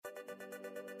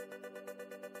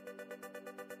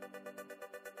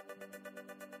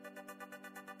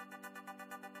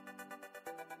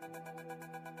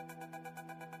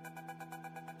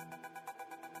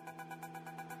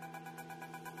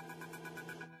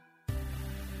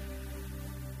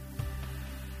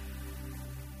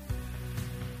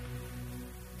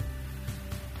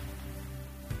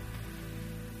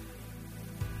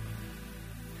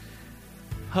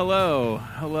Hello,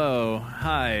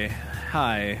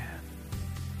 hi.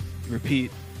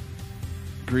 Repeat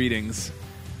greetings.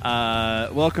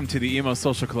 Welcome to the Emo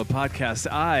Social Club podcast.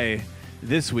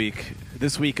 This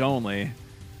week only,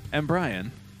 am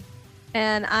Brian.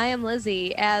 And I am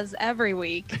Lizzie, as every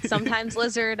week. Sometimes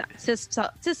Lizard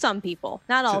to some people.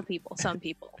 Not all people, some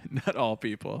people. Not all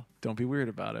people. Don't be weird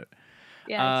about it.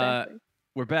 Yeah, exactly.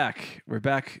 We're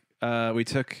back. We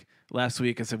took last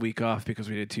week as a week off because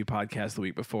we did 2 podcasts the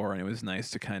week before, and it was nice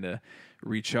to kind of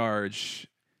recharge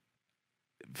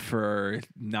for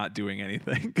not doing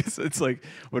anything. Because it's like,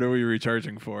 what are we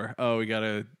recharging for? Oh, we got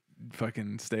to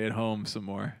fucking stay at home some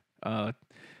more.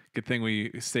 Good thing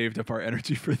we saved up our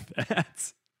energy for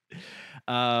that.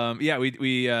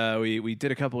 We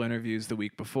did a couple interviews the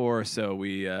week before, so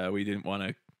we didn't want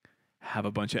to have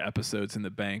a bunch of episodes in the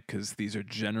bank because these are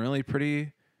generally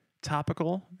pretty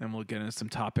topical, and we'll get into some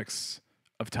topics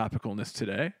of topicalness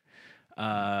today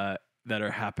that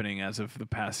are happening as of the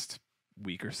past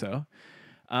week or so.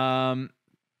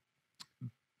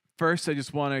 First, I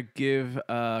just want to give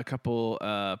a couple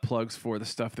plugs for the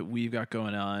stuff that we've got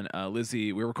going on.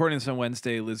 Lizzie, we're recording this on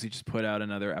Wednesday. Lizzie just put out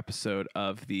another episode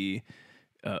of a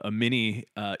mini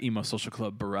Emo Social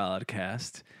Club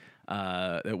broadcast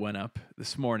that went up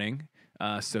this morning.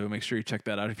 So make sure you check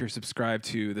that out. If you're subscribed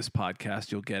to this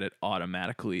podcast, you'll get it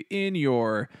automatically in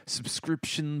your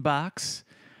subscription box.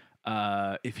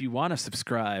 If you want to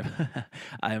subscribe,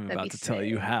 I am about to tell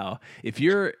you how. If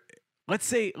you're Let's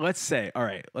say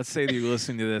that you're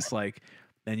listening to this,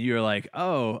 and you're like,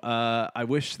 I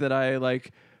wish that I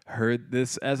heard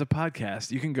this as a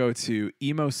podcast. You can go to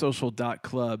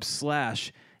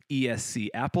emosocial.club/ESC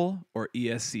Apple or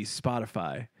ESC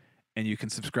Spotify, and you can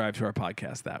subscribe to our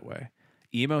podcast that way.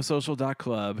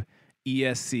 emosocial.club,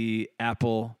 ESC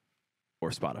Apple or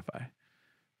Spotify.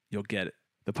 You'll get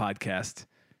the podcast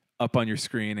up on your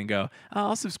screen and go,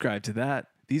 I'll subscribe to that.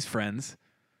 These friends,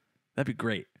 that'd be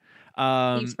great.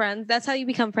 These friends, that's how you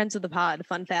become friends with the pod.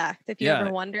 Fun fact. If you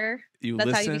ever wonder,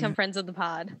 that's how you become friends with the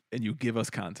pod. And you give us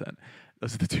content.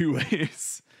 Those are the 2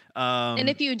 ways. And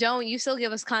if you don't, you still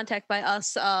give us contact by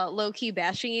us low-key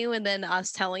bashing you and then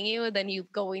us telling you, and then you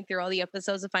going through all the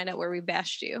episodes to find out where we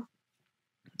bashed you.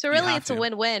 So really it's a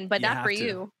win-win, but not for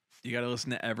you. You got to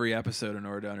listen to every episode in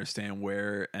order to understand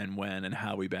where and when and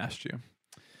how we bashed you.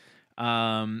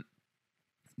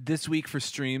 This week for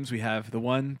streams, we have the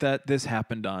one that this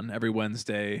happened on every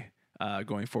Wednesday.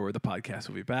 Going forward, the podcast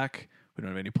will be back. We don't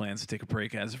have any plans to take a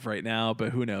break as of right now, but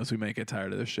who knows? We might get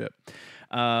tired of this shit.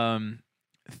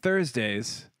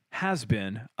 Thursdays has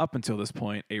been, up until this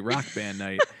point, a rock band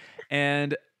night.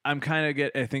 And I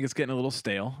think it's getting a little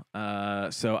stale.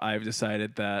 So I've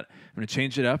decided that I'm going to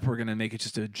change it up. We're going to make it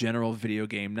just a general video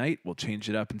game night. We'll change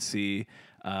it up and see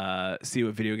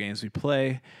what video games we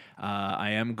play.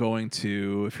 I am going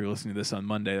to, if you're listening to this on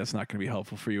Monday, that's not going to be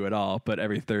helpful for you at all, but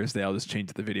every Thursday I'll just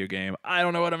change the video game. I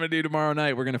don't know what I'm going to do tomorrow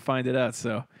night. We're going to find it out.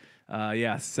 So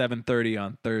 7:30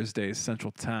 on Thursdays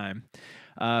Central Time.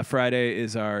 Friday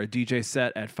is our DJ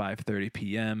set at 5:30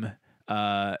 p.m.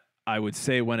 I would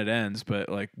say when it ends, but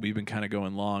we've been kind of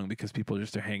going long because people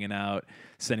just are hanging out,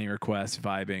 sending requests,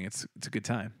 vibing. It's a good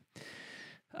time.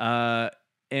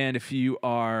 And if you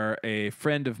are a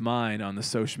friend of mine on the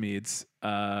social medias,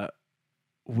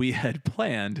 we had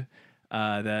planned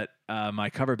that my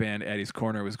cover band, Eddie's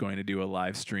Corner, was going to do a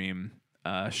live stream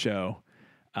show.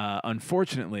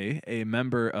 Unfortunately, a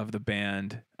member of the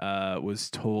band was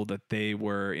told that they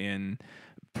were in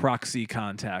proxy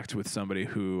contact with somebody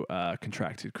who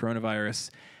contracted coronavirus.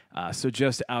 So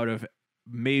just out of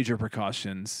major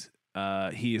precautions,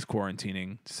 he is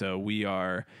quarantining. So we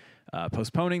are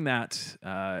postponing that.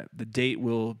 The date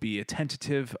will be a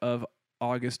tentative of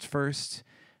August 1st.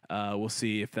 We'll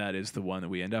see if that is the one that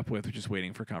we end up with. We're just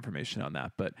waiting for confirmation on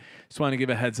that. But just want to give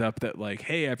a heads up that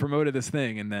hey, I promoted this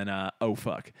thing, and then oh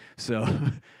fuck. So,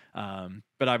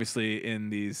 but obviously in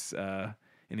these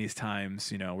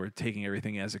times, we're taking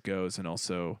everything as it goes, and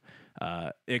also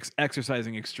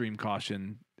exercising extreme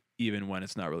caution even when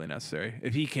it's not really necessary.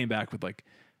 If he came back with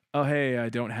oh hey, I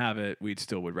don't have it, we'd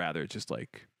still would rather just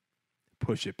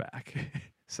push it back.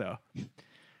 So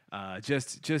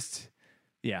just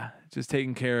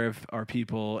taking care of our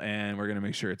people, and we're going to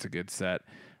make sure it's a good set.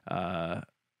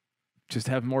 Just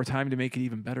have more time to make it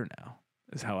even better now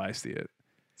is how I see it.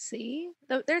 See?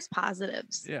 There's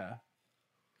positives. Yeah.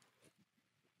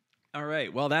 All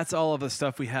right. Well, that's all of the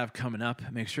stuff we have coming up.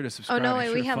 Make sure to subscribe. Oh, no,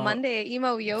 wait. We have Monday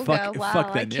Emo Yoga.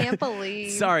 Wow. I can't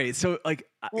believe. Sorry. So, because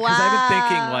I've been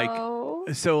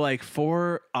thinking,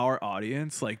 for our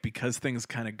audience, because things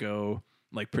kind of go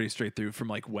like pretty straight through from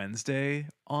like Wednesday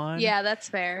on. Yeah, that's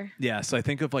fair. Yeah, so I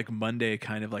think of like Monday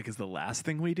kind of like is the last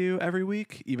thing we do every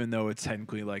week, even though it's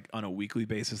technically like on a weekly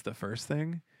basis the first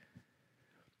thing.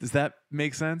 Does that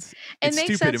make sense? It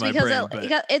makes sense because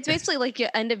it's basically like your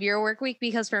end of your work week,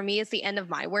 because for me, it's the end of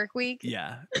my work week.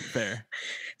 Yeah, fair.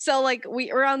 So like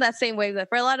we're on that same wave, but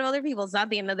for a lot of other people, it's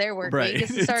not the end of their work week.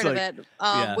 It's the start of it.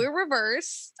 We're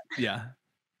reversed. Yeah.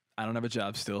 I don't have a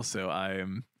job still, so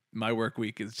my work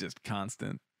week is just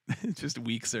constant. Just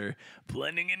weeks are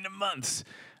blending into months.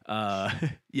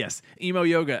 Yes. Emo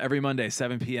yoga every Monday,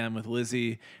 7 p.m. with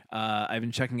Lizzie. I've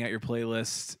been checking out your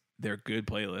playlists. They're good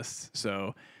playlists.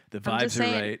 So the vibes are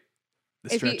right.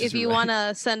 If you want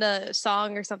to send a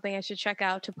song or something I should check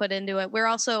out to put into it. We're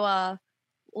also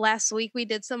last week we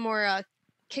did some more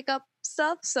kick up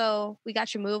stuff, so we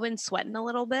got you moving, sweating a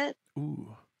little bit.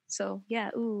 Ooh. So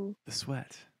yeah, ooh. The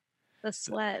sweat.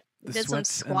 We did some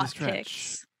squat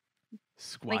kicks.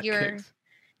 Squat kicks.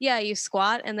 Yeah, you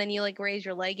squat and then you like raise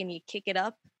your leg and you kick it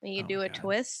up and you do a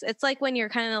twist. It's like when you're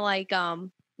kind of like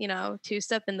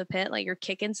two-step in the pit, like you're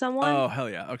kicking someone. Oh, hell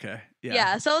yeah. Okay. Yeah.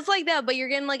 Yeah. So it's like that, but you're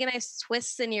getting like a nice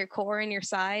twist in your core and your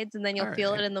sides, and then you'll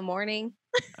feel it in the morning.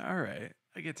 All right.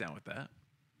 I get down with that.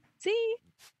 See?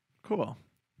 Cool.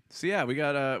 So yeah, we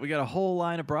got a whole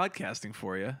line of broadcasting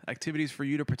for you, activities for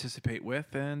you to participate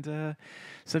with, and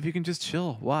stuff you can just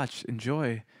chill, watch,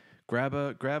 enjoy, grab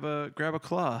a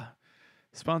claw.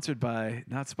 Sponsored by,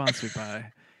 not sponsored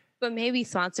by, but maybe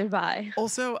sponsored by.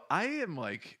 Also, I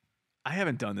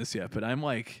haven't done this yet, but I'm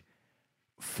like,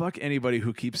 fuck anybody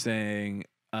who keeps saying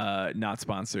not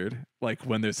sponsored, like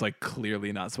when there's like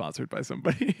clearly not sponsored by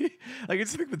somebody. Like, I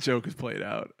just think the joke is played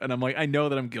out, and I'm like, I know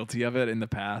that I'm guilty of it in the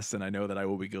past, and I know that I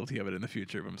will be guilty of it in the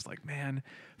future, but I'm just like, man,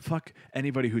 fuck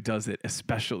anybody who does it,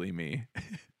 especially me.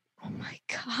 Oh my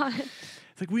god.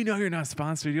 It's like, we know you're not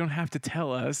sponsored, you don't have to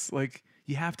tell us, like,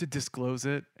 you have to disclose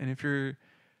it. And if you're,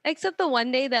 except the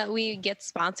one day that we get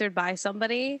sponsored by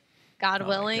somebody, God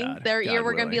willing,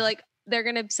 we're gonna be like, they're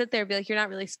gonna sit there and be like, you're not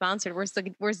really sponsored. Where's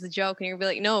the joke? And you're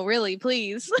gonna be like, no, really,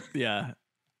 please. Yeah,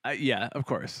 yeah, of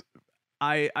course.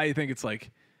 I think it's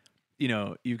like,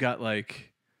 you've got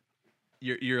like,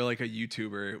 you're like a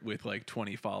YouTuber with like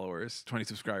 20 followers, 20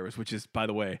 subscribers, which is, by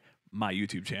the way, my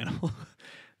YouTube channel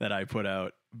that I put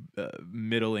out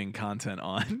middling content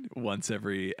on when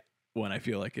I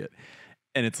feel like it.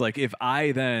 And it's like, if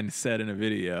I then said in a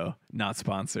video, not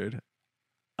sponsored,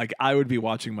 like I would be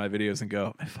watching my videos and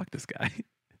go, man, fuck this guy.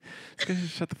 This guy should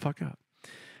shut the fuck up.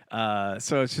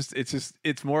 So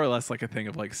it's more or less like a thing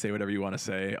of like, say whatever you want to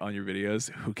say on your videos.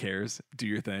 Who cares? Do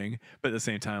your thing. But at the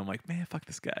same time, I'm like, man, fuck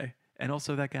this guy. And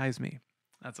also that guy's me.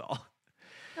 That's all.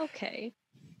 Okay.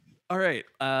 All right.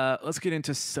 Let's get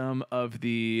into some of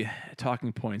the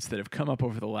talking points that have come up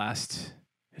over the last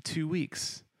 2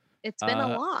 weeks. It's been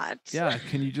a lot. Yeah.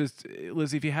 Can you just,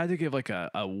 Lizzie, if you had to give like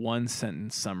a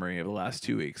 1-sentence summary of the last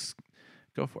 2 weeks,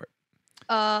 go for it.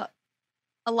 A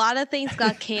lot of things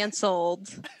got canceled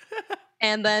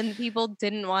and then people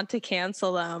didn't want to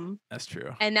cancel them. That's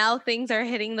true. And now things are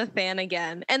hitting the fan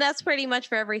again. And that's pretty much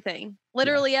for everything.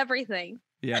 Literally everything.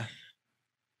 Yeah.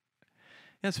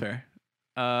 That's fair.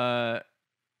 I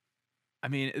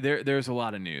mean, there's a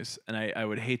lot of news, and I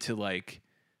would hate to like,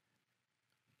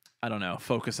 I don't know,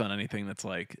 focus on anything that's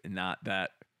like not that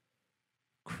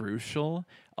crucial.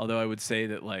 Although I would say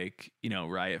that like,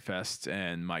 Riot Fest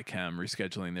and My Chem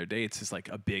rescheduling their dates is like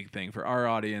a big thing for our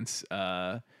audience.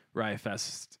 Riot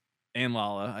Fest and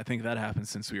Lala, I think that happened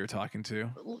since we were talking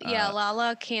to. Yeah,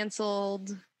 Lala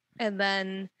canceled, and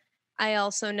then I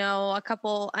also know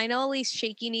I know at least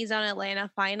Shaky Knees on Atlanta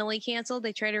finally canceled.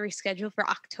 They tried to reschedule for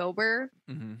October.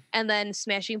 Mm-hmm. And then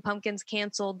Smashing Pumpkins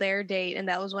canceled their date, and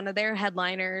that was one of their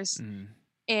headliners. Mm.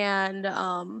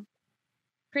 And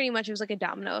pretty much it was like a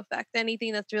domino effect.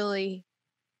 Anything that's really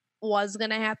was going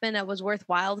to happen that was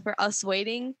worthwhile for us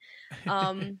waiting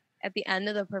at the end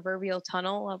of the proverbial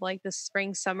tunnel of like the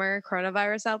spring, summer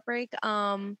coronavirus outbreak,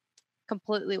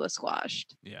 completely was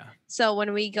squashed. Yeah. So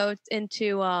when we go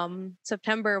into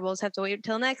September, we'll just have to wait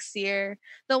until next year.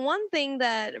 The one thing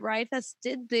that Riot Fest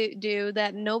did do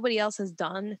that nobody else has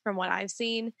done from what I've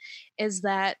seen is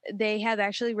that they have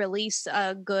actually released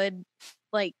a good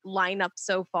like lineup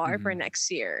so far for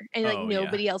next year. And like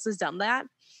nobody else has done that.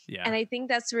 Yeah. And I think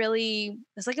that's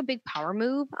like a big power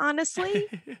move, honestly.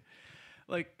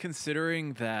 Like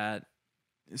considering that.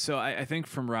 So I think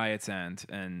from Riot's end,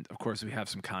 and of course we have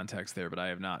some context there, but I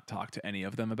have not talked to any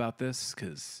of them about this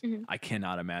because I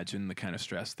cannot imagine the kind of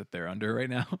stress that they're under right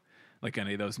now. Like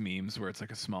any of those memes where it's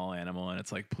like a small animal and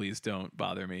it's like, please don't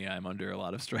bother me. I'm under a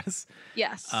lot of stress.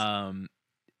 Yes.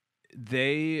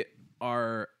 They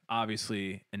are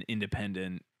obviously an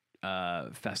independent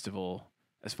festival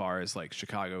as far as like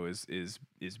Chicago is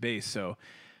based. So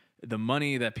the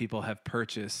money that people have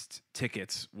purchased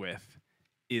tickets with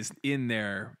is in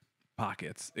their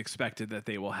pockets, expected that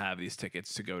they will have these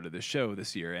tickets to go to the show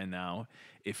this year. And now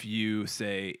if you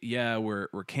say, yeah, we're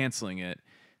canceling it,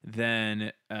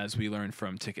 then as we learned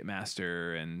from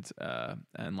Ticketmaster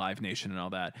and Live Nation and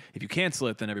all that, if you cancel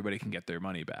it, then everybody can get their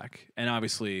money back. And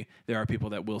obviously there are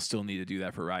people that will still need to do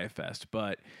that for Riot Fest.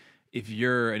 But if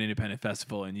you're an independent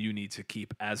festival and you need to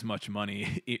keep as much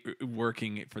money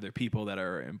working for the people that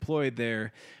are employed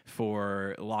there,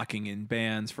 for locking in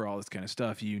bands, for all this kind of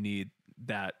stuff, you need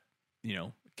that,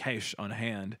 cash on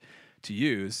hand to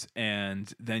use,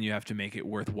 and then you have to make it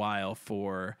worthwhile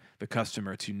for the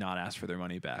customer to not ask for their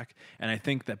money back. And I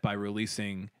think that by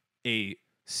releasing a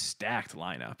stacked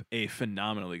lineup, a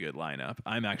phenomenally good lineup,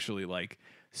 I'm actually like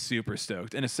super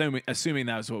stoked. And assuming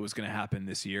that was what was going to happen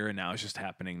this year and now it's just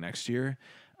happening next year,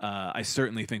 I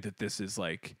certainly think that this is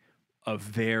like a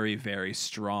very, very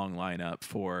strong lineup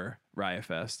for Riot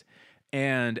Fest,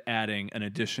 and adding an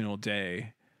additional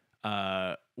day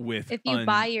with if you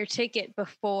buy your ticket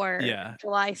before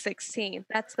July 16th,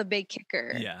 that's the big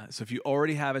kicker. Yeah. So if you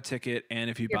already have a ticket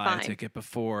and if you're buy a ticket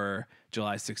before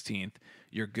July 16th,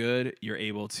 you're good. You're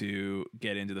able to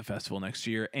get into the festival next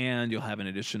year, and you'll have an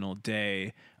additional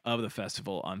day of the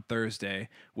festival on Thursday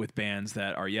with bands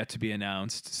that are yet to be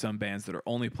announced, some bands that are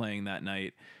only playing that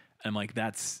night. I'm like,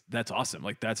 that's awesome.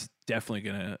 Like, that's definitely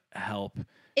going to help.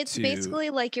 It's basically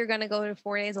like you're going to go to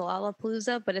 4 days of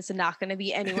Lollapalooza, but it's not going to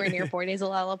be anywhere near 4 days of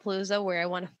Lollapalooza where I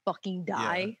want to fucking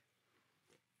die.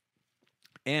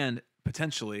 Yeah. And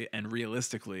potentially and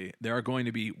realistically, there are going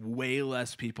to be way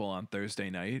less people on Thursday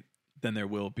night than there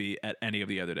will be at any of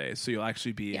the other days. So you'll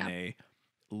actually be in a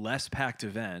less packed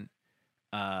event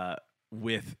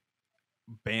with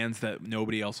bands that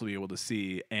nobody else will be able to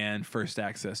see, and first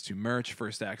access to merch,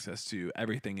 first access to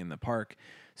everything in the park.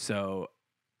 So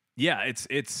yeah,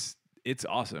 it's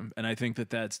awesome. And I think that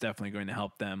that's definitely going to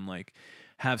help them like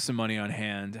have some money on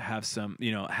hand, have some,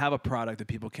 have a product that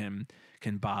people can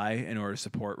buy in order to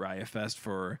support Riot Fest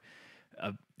for,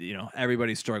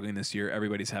 everybody's struggling this year.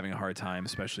 Everybody's having a hard time,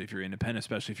 especially if you're independent,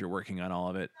 especially if you're working on all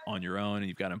of it on your own and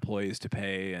you've got employees to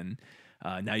pay. And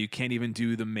now you can't even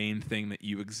do the main thing that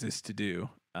you exist to do.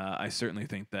 I certainly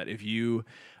think that if you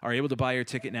are able to buy your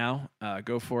ticket now,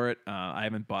 go for it. I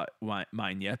haven't bought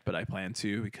mine yet, but I plan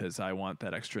to because I want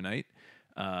that extra night.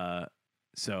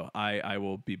 So I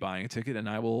will be buying a ticket and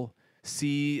I will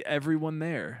see everyone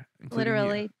there.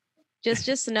 Literally.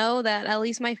 Just know that at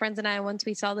least my friends and I, once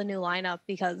we saw the new lineup,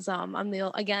 because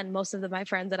most of my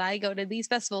friends that I go to these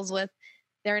festivals with,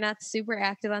 they're not super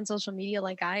active on social media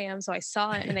like I am. So I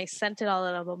saw it and I sent it all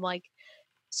to them. I'm like,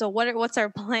 so what's our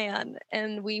plan?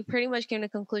 And we pretty much came to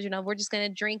the conclusion of we're just going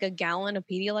to drink a gallon of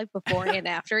Pedialyte before and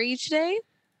after each day.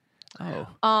 Oh.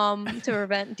 To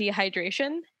prevent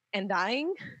dehydration and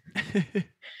dying.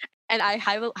 And I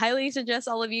highly suggest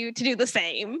all of you to do the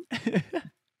same.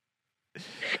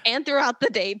 And throughout the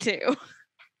day too.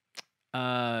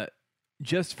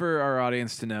 Just for our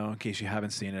audience to know, in case you haven't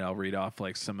seen it, I'll read off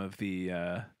like some of the,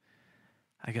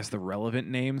 I guess the relevant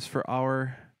names for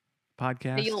our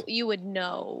podcast. You would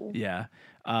know. Yeah.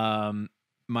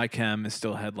 My Chem is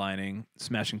still headlining.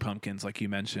 Smashing Pumpkins, like you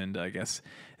mentioned. I guess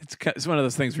it's one of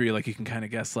those things where you can kind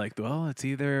of guess like, well, it's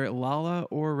either Lala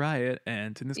or Riot,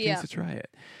 and in this case, it's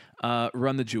Riot.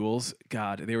 Run the Jewels.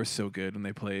 God, they were so good when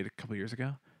they played a couple years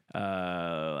ago.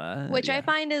 Which I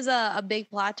find is a big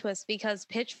plot twist because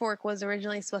Pitchfork was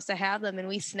originally supposed to have them and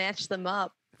we snatched them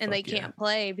up and they can't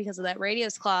play because of that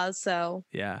radius clause. So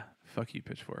yeah, fuck you,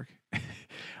 Pitchfork.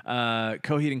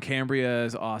 Coheed and Cambria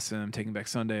is awesome. Taking Back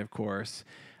Sunday, of course.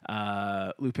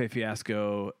 Lupe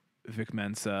Fiasco, Vic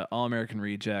Mensa, All American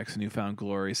Rejects, Newfound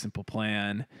Glory, Simple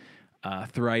Plan,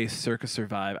 Thrice, Circus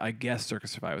Survive. I guess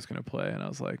Circus Survive was going to play, and I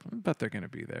was like, I bet they're going to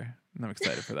be there. And I'm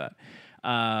excited for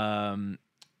that.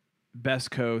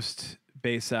 Best Coast,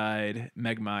 Bayside,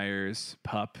 Meg Myers,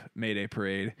 Pup, Mayday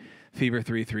Parade, Fever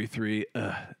 333.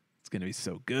 It's going to be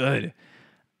so good.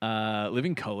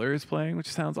 Living Color is playing, which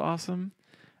sounds awesome.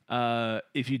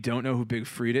 If you don't know who Big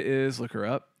Frida is, look her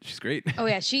up. She's great. Oh,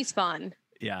 yeah, she's fun.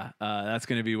 Yeah, that's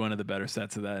going to be one of the better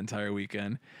sets of that entire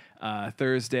weekend.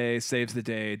 Thursday, Saves the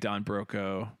Day, Don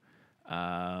Broco.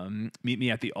 Meet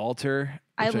Me at the Altar.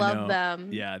 I love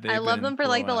them. Yeah, I love them for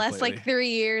like the last 3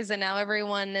 years, and now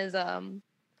everyone is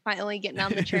finally getting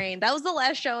on the train. That was the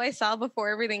last show I saw before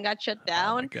everything got shut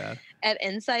down. Oh my God. At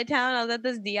Inside Town. I was at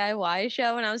this DIY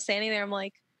show, and I was standing there. I'm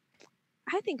like,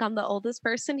 I think I'm the oldest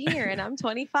person here, and I'm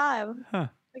 25. Huh.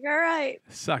 Like, all right.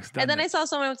 Sucks. And then it? I saw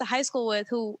someone I went to high school with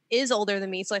who is older than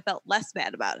me, so I felt less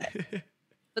bad about it.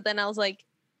 But then I was like,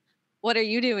 what are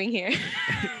you doing here?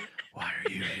 Why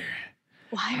are you here?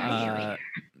 Why are you here?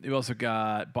 You also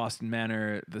got Boston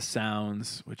Manor, The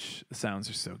Sounds, which the Sounds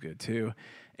are so good too,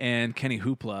 and Kenny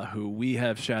Hoopla, who we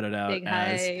have shouted out Big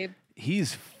as hype.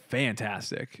 He's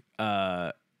fantastic.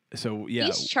 So yeah,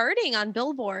 he's charting on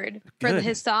Billboard for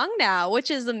his song now,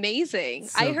 which is amazing.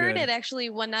 So I heard it actually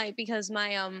one night because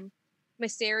my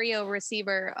stereo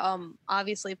receiver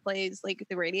obviously plays like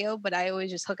the radio, but I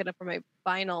always just hook it up for my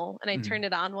vinyl, and I turned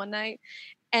it on one night.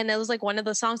 And it was like one of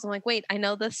the songs. I'm like, wait, I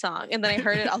know this song. And then I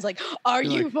heard it. I was like, are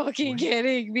you like, fucking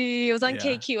kidding me? It was on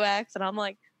KQX. And I'm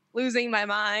like losing my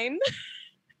mind.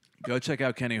 Go check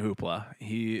out Kenny Hoopla.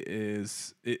 He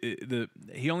is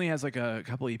he only has like a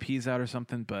couple EPs out or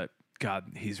something, but God,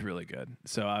 he's really good.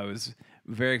 So I was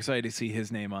very excited to see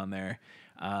his name on there.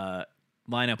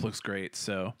 Lineup looks great.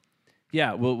 So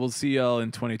yeah, we'll see y'all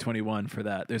in 2021 for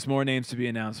that. There's more names to be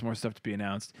announced, more stuff to be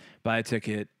announced. Buy a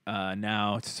ticket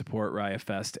now to support Riot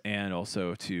Fest and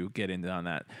also to get in on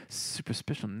that super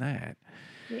special night.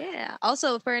 Yeah.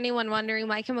 Also, for anyone wondering,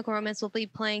 My Chemical Romance will be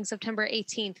playing September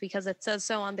 18th because it says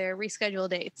so on their rescheduled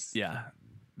dates. Yeah,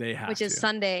 they have which is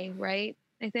Sunday, right?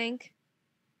 I think.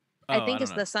 I think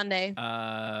it's the Sunday.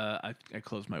 I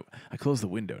closed the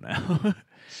window now.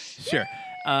 Sure.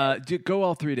 Go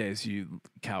all 3 days, you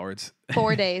cowards.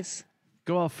 4 days.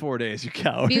 Go all 4 days, you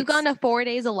cowards. If you've gone to 4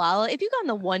 days of Lala, if you've gone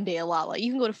to 1 day of Lala,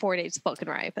 you can go to 4 days fucking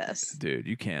Riot Fest. Dude,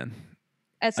 you can.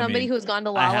 As somebody who's gone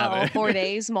to Lala all 4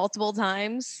 days multiple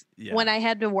times, when I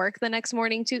had to work the next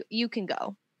morning too, you can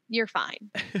go. You're fine.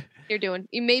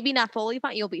 You maybe not fully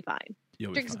fine. You'll be fine.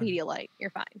 Drink some Pedialyte. You're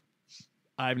fine.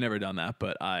 I've never done that,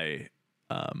 but I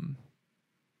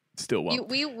still won't.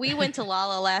 We went to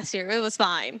Lala last year. It was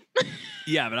fine.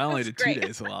 Yeah, but I only did 2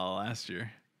 days of Lala last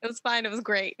year. It was fine. It was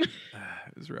great.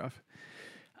 It was rough.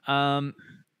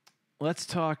 Let's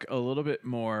talk a little bit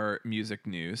more music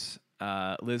news.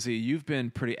 Lizzie, you've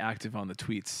been pretty active on the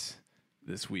tweets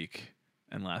this week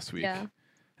and last week. Yeah. And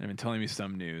have been telling me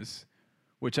some news,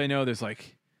 which I know there's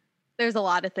a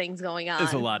lot of things going on.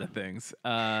 There's a lot of things. So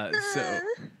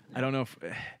I don't know if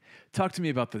talk to me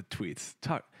about the tweets.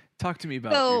 Talk to me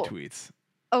about your tweets.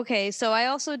 Okay, so I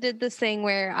also did this thing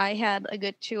where I had a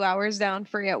good 2 hours down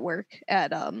free at work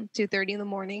at 2:30 in the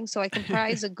morning. So I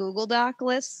comprised a Google Doc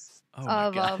list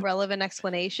of relevant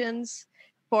explanations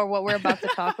for what we're about to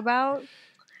talk about.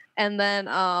 And then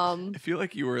I feel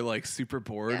like you were like super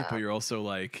bored, but you're also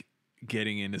like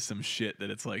getting into some shit that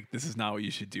it's like this is not what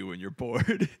you should do when you're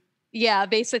bored. Yeah,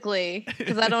 basically,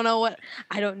 because I don't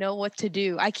know what to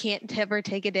do. I can't ever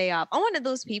take a day off. I'm one of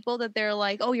those people that they're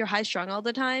like, "Oh, you're high strung all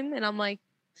the time," and I'm like,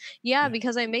 "Yeah,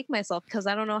 because I make myself because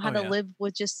I don't know how to live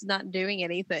with just not doing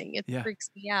anything. It freaks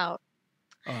me out."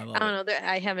 Oh, I don't know.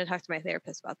 I haven't talked to my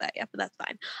therapist about that yet, but that's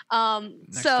fine.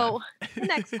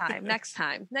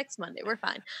 Next Monday, we're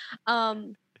fine.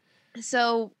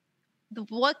 So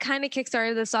what kind of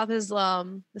kickstarted this off is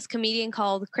this comedian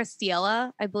called Chris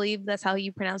D'Elia. I believe that's how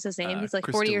you pronounce his name. He's like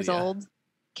 40 years old.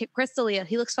 Chris D'Elia.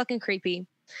 He looks fucking creepy.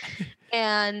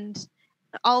 And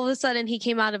all of a sudden he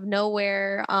came out of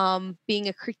nowhere being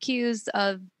accused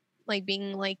of like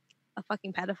being like a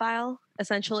fucking pedophile,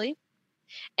 essentially.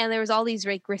 And there was all these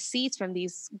like receipts from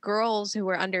these girls who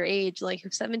were underage, like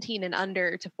 17 and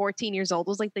under to 14 years old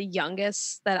was like the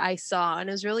youngest that I saw. And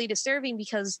it was really disturbing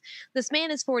because this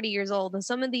man is 40 years old. And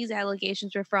some of these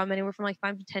allegations were from anywhere from like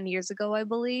 5 to 10 years ago, I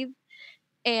believe.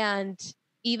 And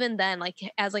even then, like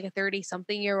as like a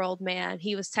 30-something-year-old man,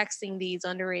 he was texting these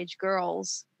underage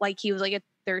girls like he was like a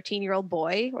 13-year-old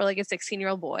boy or like a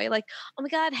 16-year-old boy. Like, oh my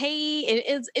God, hey,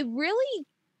 it really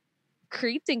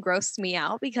creeped and grossed me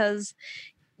out because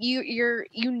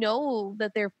you know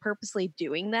that they're purposely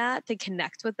doing that to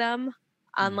connect with them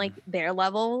on like their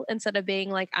level instead of being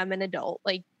like, I'm an adult,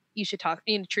 like you should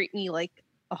treat me like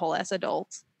a whole ass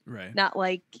adult, right? Not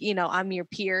like, I'm your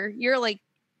peer. You're like,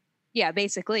 yeah,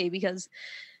 basically, because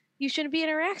you shouldn't be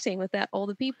interacting with that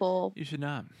older people. You should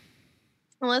not,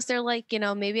 unless they're like,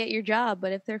 maybe at your job.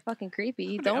 But if they're fucking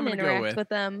creepy, don't interact with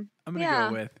them. I'm gonna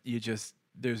go with you.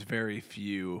 There's very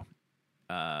few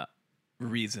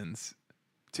reasons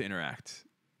to interact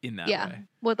in that way.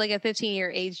 With like a 15-year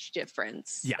age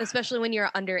difference, especially when you're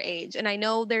underage. And I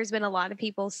know there's been a lot of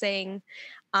people saying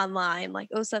online like,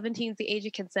 17 is the age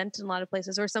of consent in a lot of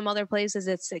places, or some other places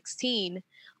it's 16.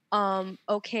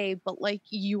 Okay, but like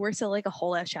you were still like a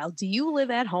whole ass child. Do you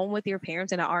live at home with your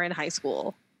parents and are in high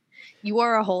school? You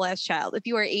are a whole ass child. If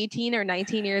you are 18 or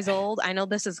 19 years old, I know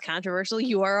this is controversial,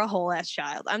 you are a whole ass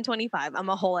child. I'm 25. I'm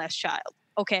a whole ass child.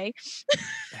 Okay.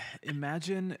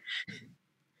 Imagine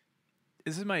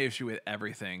this is my issue with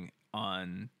everything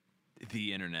on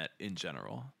the internet in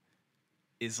general,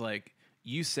 is like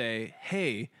you say,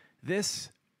 hey,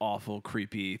 this awful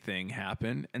creepy thing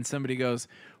happened, and somebody goes,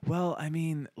 well, I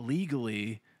mean,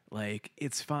 legally, like,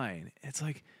 it's fine. It's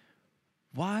like,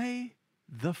 why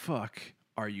the fuck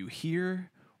are you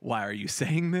here? Why are you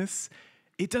saying this?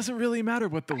 It doesn't really matter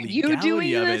what the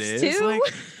legality of it is. Too? Like,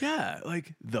 yeah,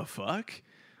 like, the fuck?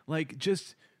 Like,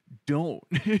 just don't.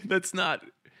 That's not.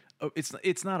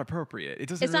 It's not appropriate. It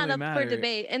doesn't. It's really not up matter. for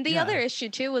debate. And the other issue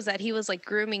too was that he was like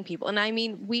grooming people. And I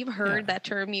mean, we've heard that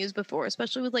term used before,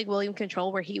 especially with like William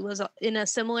Control, where he was in a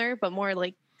similar but more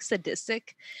like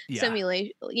sadistic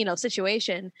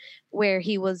situation where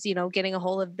he was, getting a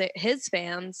hold of his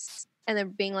fans and then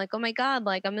being like, oh my God,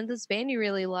 like I'm in this band you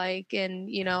really like, and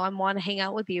I want to hang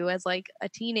out with you as like a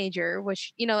teenager,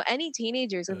 which any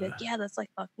teenagers would be like, yeah, that's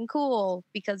like fucking cool,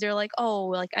 because they're like, oh,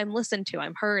 like I'm listened to,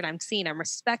 I'm heard, I'm seen, I'm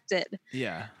respected.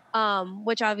 Yeah.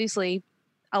 Which obviously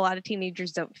a lot of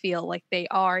teenagers don't feel like they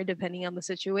are, depending on the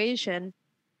situation.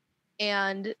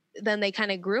 And then they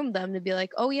kind of groom them to be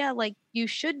like, oh yeah, like you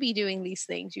should be doing these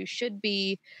things, you should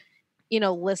be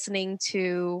listening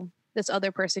to this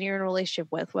other person you're in a relationship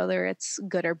with, whether it's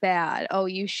good or bad. Oh,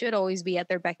 you should always be at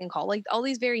their beck and call. Like all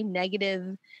these very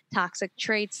negative, toxic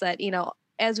traits that,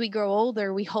 as we grow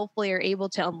older, we hopefully are able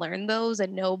to unlearn those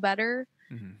and know better,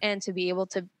 and to be able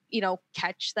to,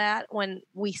 catch that when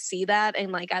we see that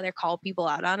and like either call people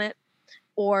out on it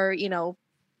or,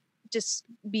 just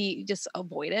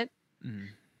avoid it.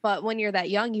 But when you're that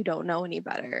young, you don't know any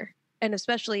better. And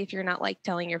especially if you're not like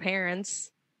telling your parents,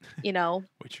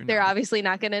 they're obviously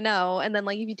not going to know. And then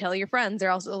like if you tell your friends, they're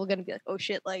also going to be like, oh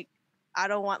shit, like I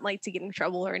don't want like to get in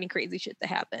trouble or any crazy shit to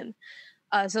happen.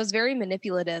 So it's very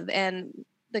manipulative. And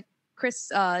the Chris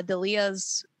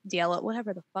D'Elia's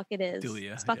whatever the fuck it is,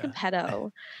 it's fucking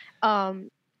pedo.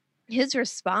 His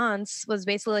response was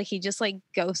basically like he just like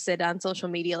ghosted on social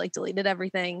media, like deleted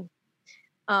everything.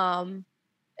 And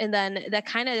then that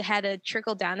kind of had a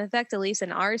trickle down effect, at least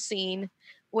in our scene,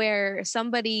 where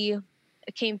somebody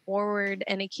came forward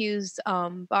and accused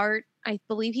Bart, I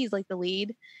believe he's like the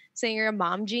lead singer of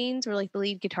Mom Jeans, or like the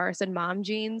lead guitarist in Mom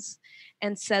Jeans,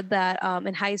 and said that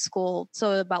in high school,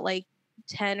 so about like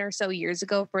 10 or so years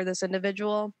ago for this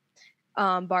individual,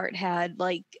 Bart had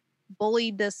like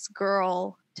bullied this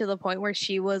girl to the point where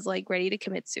she was like ready to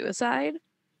commit suicide.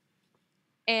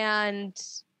 And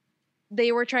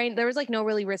there was like no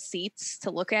really receipts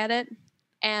to look at it.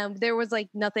 And there was like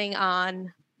nothing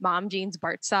on Mom Jean's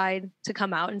Bart's side to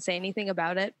come out and say anything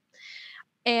about it.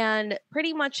 And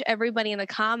pretty much everybody in the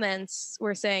comments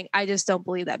were saying, I just don't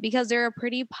believe that, because they're a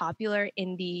pretty popular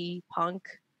indie punk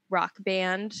rock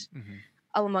band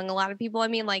among a lot of people. I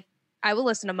mean, like I would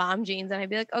listen to Mom Jeans and I'd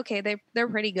be like, okay, they're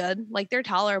pretty good. Like they're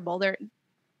tolerable. They're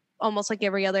almost like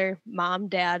every other mom,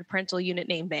 dad, parental unit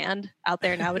name band out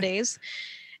there nowadays.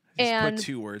 Just put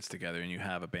two words together and you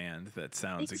have a band that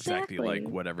sounds exactly like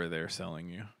whatever they're selling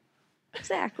you.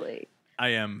 Exactly. I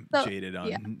am jaded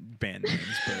on band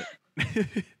names, but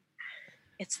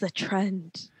it's the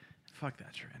trend. Fuck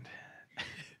that trend.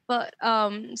 But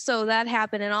so that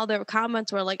happened, and all the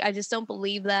comments were like, I just don't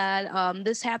believe that.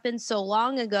 This happened so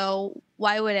long ago.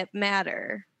 Why would it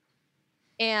matter?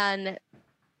 And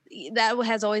that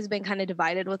has always been kind of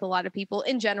divided with a lot of people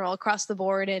in general across the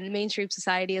board and mainstream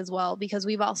society as well, because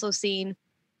we've also seen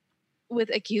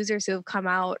with accusers who have come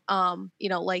out,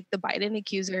 like the Biden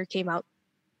accuser came out,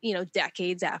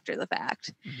 decades after the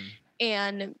fact.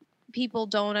 And people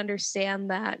don't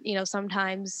understand that,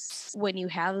 sometimes when you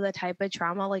have the type of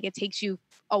trauma, like it takes you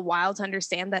a while to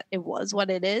understand that it was what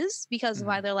it is because of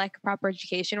either lack of proper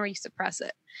education or you suppress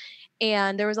it.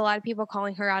 And there was a lot of people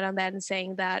calling her out on that and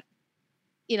saying that,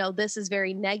 this is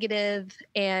very negative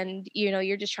and,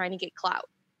 you're just trying to get clout.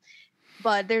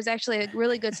 But there's actually a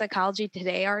really good Psychology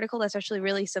Today article that's actually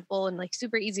really simple and like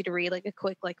super easy to read, like a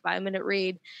quick, like 5-minute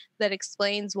read that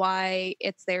explains why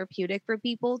it's therapeutic for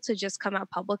people to just come out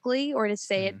publicly or to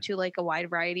say it to like a wide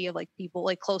variety of like people,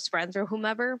 like close friends or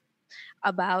whomever,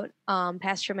 about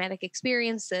past traumatic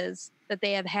experiences that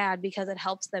they have had, because it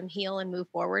helps them heal and move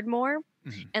forward more.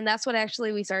 And that's what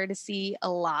actually we started to see a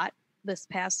lot this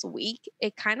past week.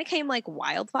 It kind of came like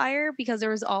wildfire because there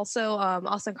was also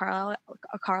Austin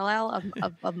Carlisle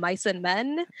of Mice and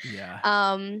Men.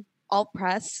 Alt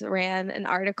Press ran an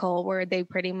article where they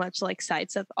pretty much like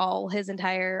sidestepped all his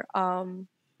entire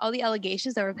all the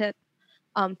allegations that were put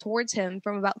towards him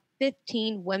from about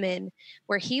 15 women,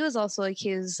 where he was also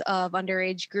accused of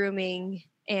underage grooming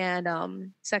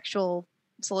and sexual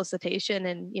solicitation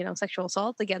and sexual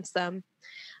assault against them.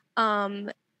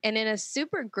 and in a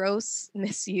super gross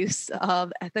misuse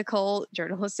of ethical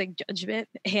journalistic judgment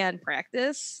and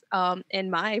practice,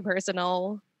 in my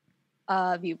personal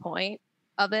viewpoint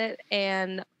of it.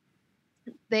 And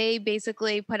they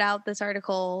basically put out this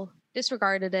article,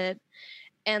 disregarded it,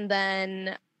 and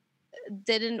then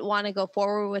didn't want to go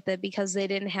forward with it because they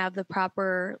didn't have the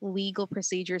proper legal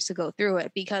procedures to go through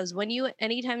it. Because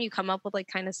anytime you come up with like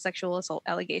kind of sexual assault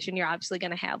allegation, you're obviously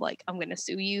going to have like, I'm going to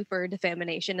sue you for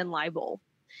defamation and libel.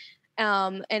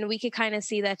 And we could kind of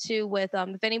see that too with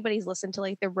if anybody's listened to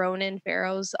like the Ronan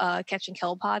Farrow's Catch and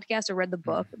Kill podcast or read the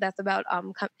book, that's about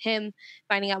him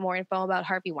finding out more info about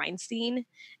Harvey Weinstein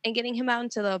and getting him out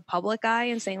into the public eye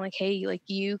and saying like, hey, like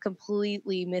you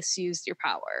completely misused your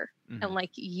power and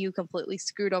like you completely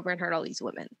screwed over and hurt all these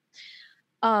women.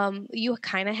 You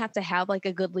kind of have to have like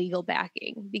a good legal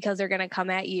backing because they're going to come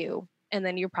at you and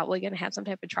then you're probably going to have some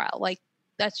type of trial. Like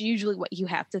that's usually what you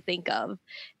have to think of.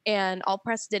 And All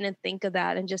Press didn't think of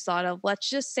that and just thought of, let's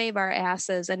just save our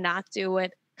asses and not do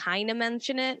it, kind of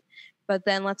mention it, but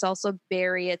then let's also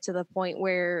bury it to the point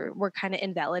where we're kind of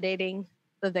invalidating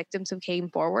the victims who came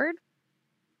forward.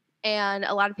 And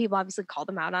a lot of people obviously called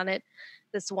them out on it.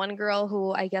 This one girl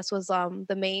who I guess was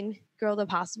the main girl to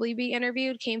possibly be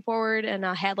interviewed came forward and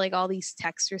had like all these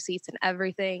text receipts and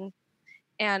everything.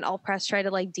 And All Press tried to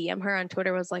like DM her on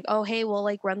Twitter, was like, oh, hey, we'll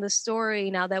like run the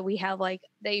story now that we have like,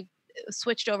 they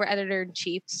switched over editor in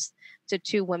chiefs to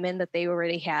 2 women that they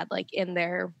already had like in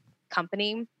their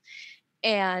company.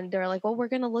 And they're like, well, we're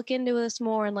going to look into this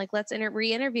more and like, let's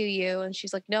re-interview you. And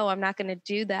she's like, no, I'm not going to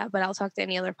do that, but I'll talk to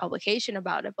any other publication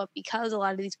about it. But because a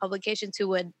lot of these publications who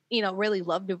would, you know, really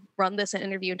love to run this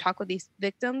interview and talk with these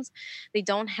victims, they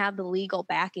don't have the legal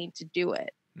backing to do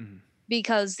it. Mm-hmm.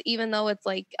 Because even though it's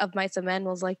like Of Mice and Men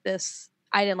was like this,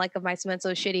 I didn't like Of Mice and Men,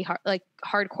 so shitty,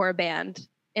 hardcore band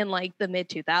in like the mid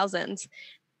 2000s,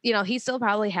 you know, he still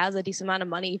probably has a decent amount of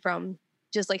money from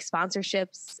just like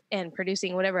sponsorships and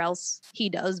producing whatever else he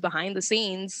does behind the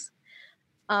scenes.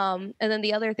 And then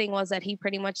the other thing was that he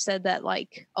pretty much said that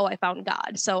like, oh, I found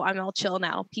God, so I'm all chill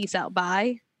now. Peace out.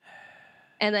 Bye.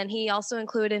 And then he also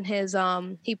included in his,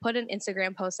 he put an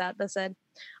Instagram post out that said,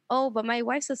 oh, but my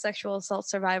wife's a sexual assault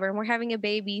survivor and we're having a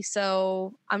baby,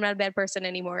 so I'm not a bad person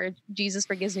anymore. Jesus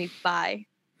forgives me. Bye.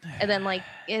 And then like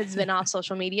it's been off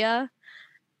social media.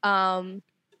 And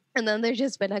then there's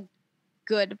just been a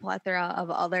good plethora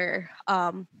of other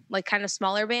like kind of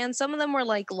smaller bands. Some of them were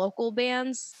like local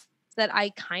bands that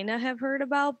I kind of have heard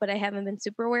about, but I haven't been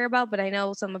super aware about. But I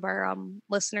know some of our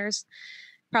listeners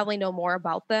probably know more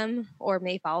about them or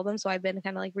may follow them. So I've been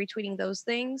kind of like retweeting those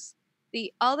things.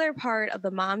 The other part of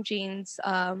the Mom Jeans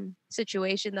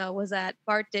situation, though, was that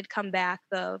Bart did come back,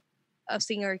 the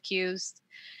singer accused,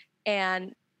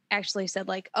 and actually said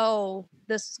like, oh,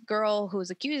 this girl who was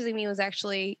accusing me was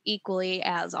actually equally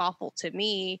as awful to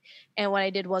me. And what I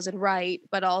did wasn't right,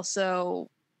 but also,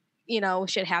 you know,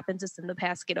 shit happens. It's in the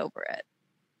past. Get over it,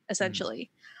 essentially.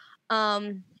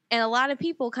 And a lot of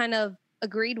people kind of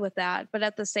agreed with that. But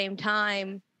at the same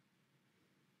time,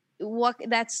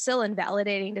 that's still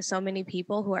invalidating to so many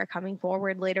people who are coming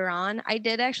forward later on. I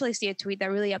did actually see a tweet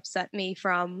that really upset me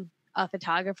from a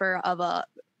photographer of a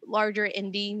larger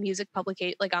indie music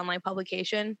publication, like online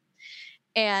publication.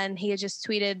 And he had just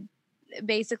tweeted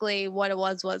basically what it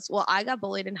was, well, I got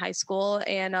bullied in high school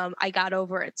and I got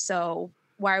over it. So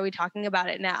why are we talking about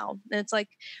it now? And it's like,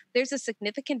 there's a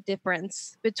significant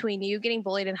difference between you getting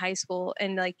bullied in high school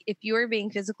and like, if you are being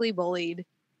physically bullied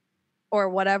or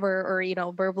whatever, or, you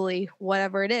know, verbally,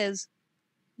 whatever it is,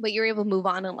 but you're able to move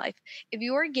on in life. If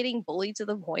you are getting bullied to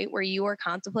the point where you are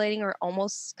contemplating or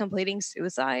almost completing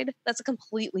suicide, that's a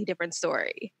completely different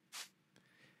story.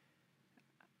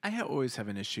 I always have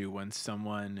an issue when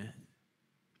someone,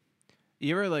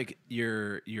 you ever like,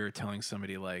 you're telling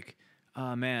somebody like,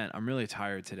 oh man, I'm really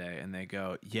tired today. And they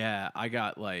go, yeah, I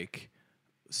got like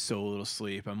so little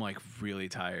sleep. I'm like really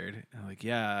tired. And I'm like,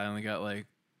 yeah, I only got like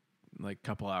a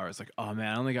couple hours. Like, oh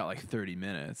man, I only got like 30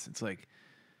 minutes. It's like,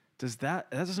 that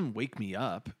doesn't wake me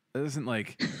up. That doesn't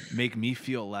like make me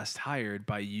feel less tired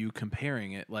by you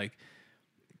comparing it. Like,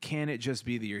 can it just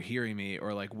be that you're hearing me,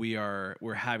 or like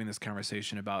we're having this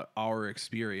conversation about our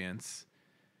experience,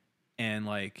 and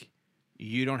like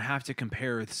you don't have to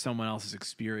compare someone else's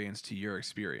experience to your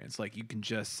experience. Like, you can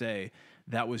just say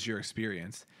that was your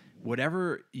experience.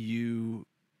 Whatever you,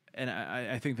 and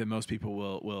I think that most people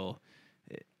will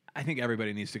I think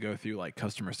everybody needs to go through like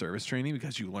customer service training,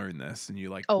 because you learn this, and you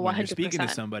like, when 100%. you're speaking to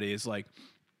somebody, it's like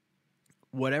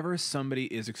whatever somebody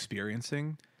is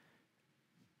experiencing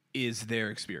is their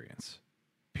experience,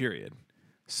 period.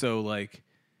 So like,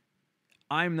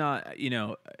 I'm not,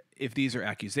 if these are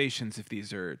accusations, if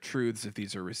these are truths, if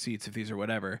these are receipts, if these are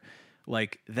whatever,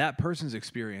 like that person's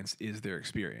experience is their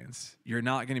experience. You're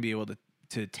not going to be able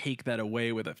to take that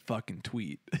away with a fucking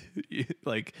tweet.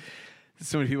 Like,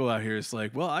 so many people out here is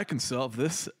like, well, I can solve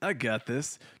this. I got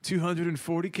this.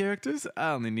 240 characters.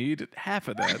 I only need half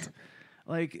of that.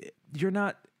 Like, you're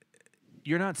not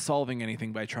solving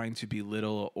anything by trying to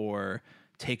belittle or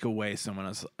take away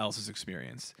someone else's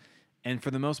experience. And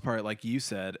for the most part, like you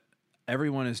said,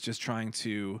 everyone is just trying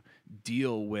to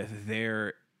deal with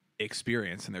their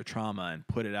experience and their trauma and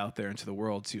put it out there into the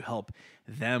world to help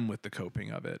them with the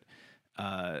coping of it.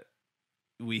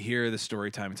 We hear the story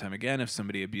time and time again of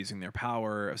somebody abusing their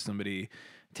power, of somebody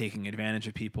taking advantage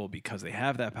of people because they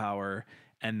have that power.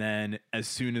 And then as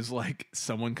soon as like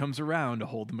someone comes around to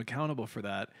hold them accountable for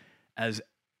that, as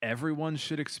everyone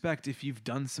should expect, if you've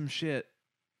done some shit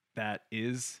that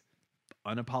is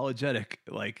unapologetic,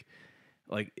 like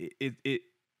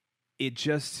it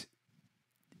just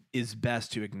is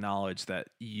best to acknowledge that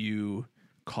you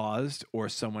caused or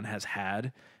someone has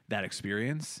had that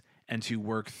experience and to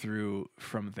work through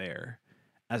from there,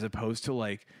 as opposed to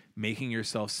like making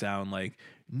yourself sound like,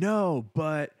 no,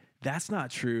 but that's not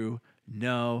true.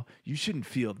 No, you shouldn't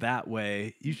feel that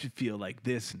way. You should feel like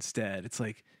this instead. It's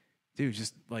like, dude,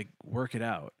 just like work it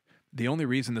out. The only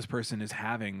reason this person is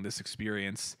having this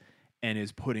experience and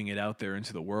is putting it out there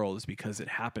into the world is because it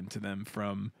happened to them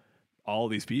from all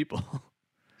these people.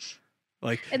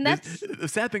 Like, and that's the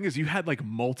sad thing is you had like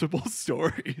multiple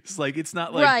stories. Like, it's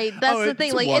not like, right. That's the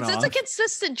thing. Like, it's a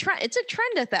consistent trend. It's a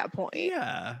trend at that point.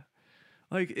 Yeah.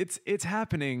 Like it's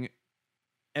happening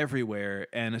everywhere.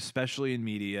 And especially in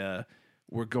media,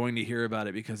 we're going to hear about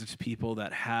it because it's people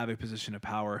that have a position of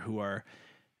power who are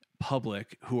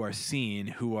public, who are seen,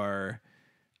 who are,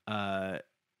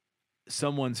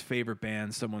 someone's favorite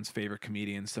band, someone's favorite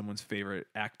comedian, someone's favorite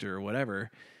actor or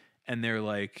whatever. And they're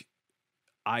like,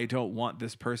 I don't want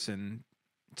this person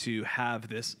to have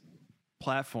this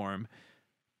platform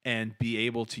and be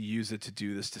able to use it to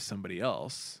do this to somebody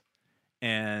else.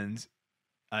 And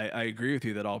I agree with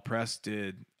you that All Press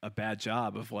did a bad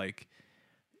job of like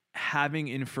having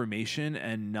information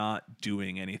and not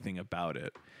doing anything about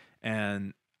it.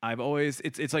 And I've always,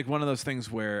 it's like one of those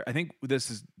things where I think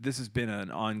this has been an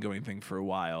ongoing thing for a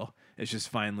while. It's just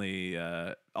finally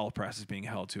All Press is being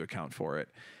held to account for it.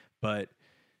 But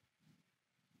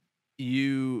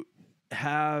you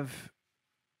have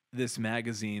this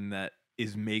magazine that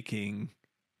is making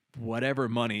whatever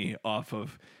money off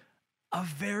of a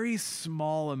very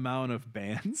small amount of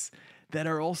bands that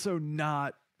are also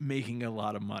not making a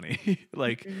lot of money,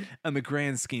 like in the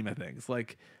grand scheme of things.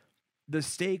 Like, the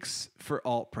stakes for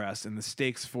alt press and the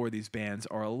stakes for these bands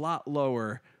are a lot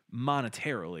lower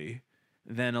monetarily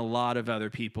than a lot of other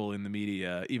people in the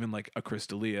media, even like a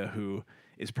Crystalia, who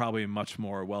is probably much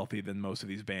more wealthy than most of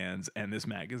these bands and this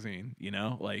magazine,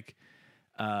 like,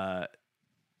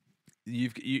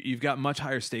 you've got much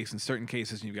higher stakes in certain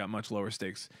cases and you've got much lower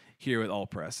stakes here with All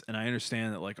Press. And I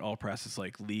understand that like All Press is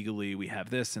like legally we have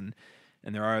this and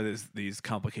there are these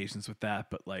complications with that,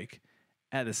 but like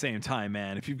at the same time,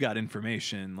 man, if you've got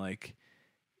information, like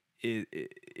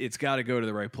it's got to go to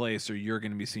the right place, or you're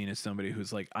going to be seen as somebody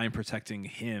who's like, I'm protecting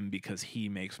him because he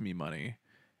makes me money.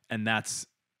 And that's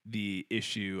the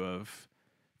issue of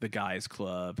the guys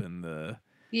club and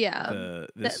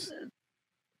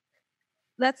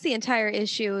that's the entire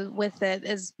issue with it,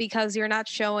 is because you're not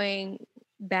showing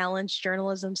balanced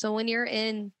journalism. So when you're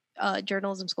in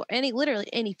journalism school, literally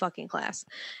any fucking class,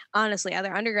 honestly,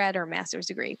 either undergrad or master's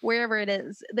degree, wherever it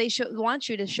is, they want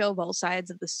you to show both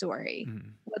sides of the story,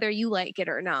 whether you like it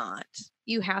or not.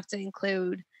 You have to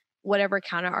include whatever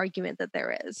counter argument that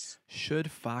there is. Should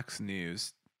Fox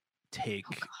News take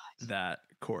that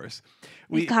course?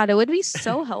 God, it would be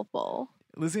so helpful.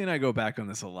 Lizzie and I go back on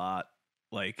this a lot,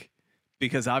 like,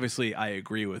 because obviously I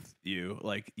agree with you.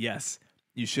 Like, yes,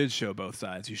 you should show both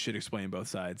sides. You should explain both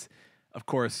sides. Of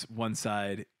course, one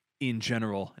side in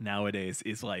general nowadays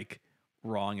is like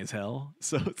wrong as hell.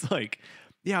 So it's like,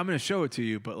 yeah, I'm going to show it to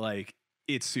you, but like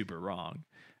it's super wrong.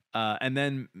 And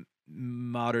then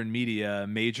modern media,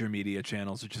 major media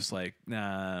channels are just like,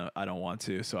 nah, I don't want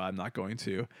to, so I'm not going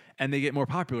to. And they get more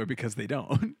popular because they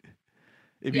don't.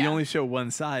 If you only show one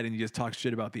side and you just talk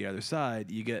shit about the other side,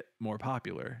 you get more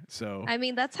popular. So I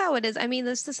mean, that's how it is. I mean,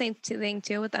 that's the same thing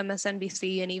too with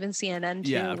MSNBC and even CNN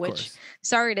too, which,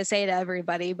 sorry to say to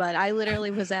everybody, but I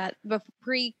literally was at,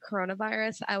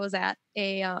 pre-coronavirus, I was out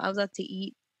to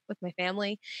eat with my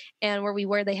family, and where we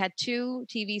were, they had two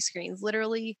TV screens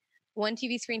literally one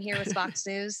TV screen here was Fox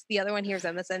News, the other one here is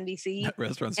MSNBC. That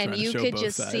restaurant's and trying you to show could both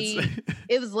just sides. see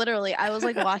it was literally, I was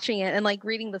like watching it and like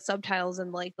reading the subtitles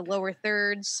and like the lower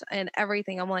thirds and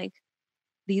everything. I'm like,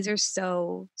 these are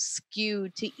so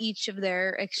skewed to each of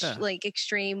their like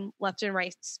extreme left and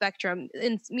right spectrum.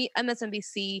 In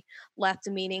MSNBC left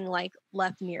meaning like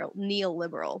left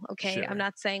neoliberal. Okay, sure. I'm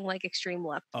not saying like extreme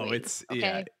left. Oh, it's okay,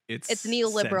 yeah, it's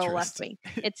neoliberal centrist. left wing.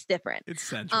 It's different. It's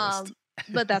centrist.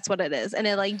 But that's what it is, and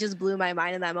it like just blew my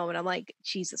mind in that moment. I'm like,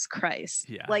 Jesus Christ!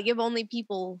 Yeah. Like if only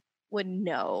people would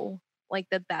know like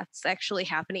that's actually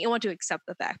happening and want to accept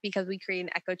the fact, because we create an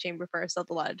echo chamber for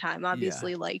ourselves a lot of time.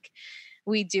 Obviously, like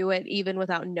we do it even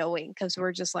without knowing, because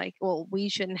we're just like, well, we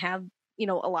shouldn't have, a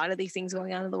lot of these things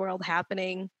going on in the world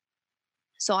happening.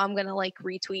 So I'm going to like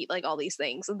retweet like all these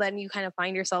things. And then you kind of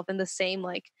find yourself in the same,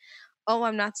 like, oh,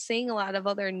 I'm not seeing a lot of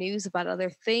other news about other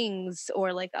things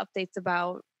or like updates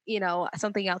about,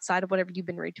 something outside of whatever you've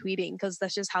been retweeting, because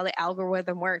that's just how the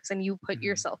algorithm works. And you put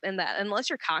yourself in that, unless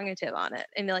you're cognitive on it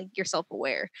and like you're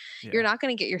self-aware, you're not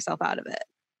going to get yourself out of it.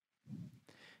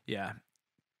 Yeah.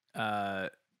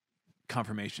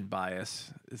 Confirmation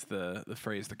bias is the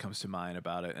phrase that comes to mind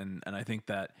about it. And I think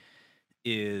that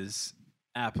is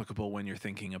applicable when you're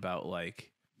thinking about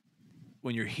like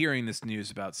when you're hearing this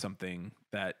news about something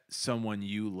that someone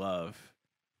you love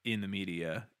in the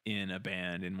media, in a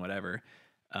band, in whatever,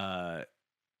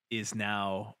 is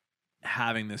now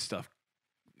having this stuff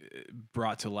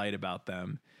brought to light about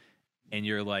them. And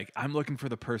you're like, I'm looking for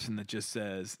the person that just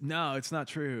says, no, it's not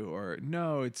true, or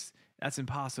no, that's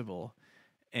impossible.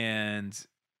 And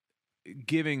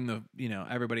giving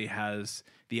everybody has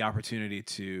the opportunity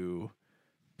to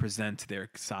present their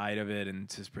side of it and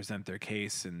to present their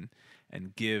case and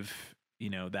give,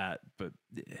 that, but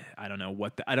I don't know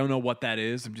what that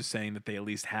is. I'm just saying that they at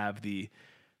least have the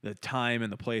time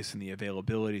and the place and the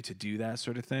availability to do that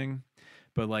sort of thing.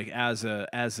 But like as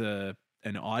an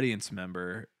audience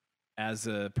member, as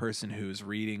a person who's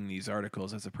reading these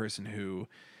articles, as a person who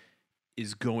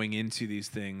is going into these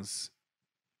things,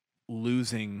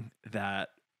 losing that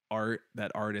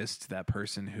artist, that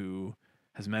person who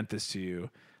has meant this to you,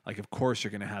 like, of course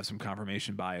you're going to have some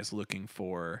confirmation bias looking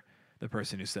for the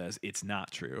person who says it's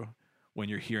not true when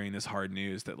you're hearing this hard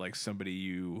news that like somebody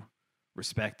you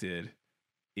respected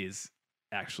is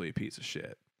actually a piece of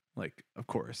shit. Like, of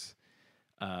course.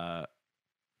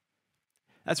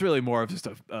 That's really more of just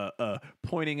a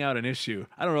pointing out an issue.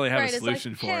 I don't really have a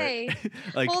solution for it.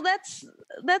 Like, well, that's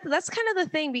kind of the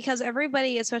thing, because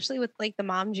everybody, especially with like the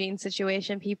Mom Jean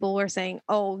situation, people were saying,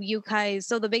 oh, you guys.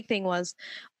 So the big thing was,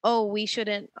 oh, we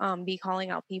shouldn't be calling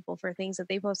out people for things that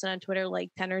they posted on Twitter like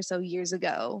 10 or so years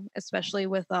ago, especially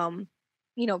with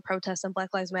protests and Black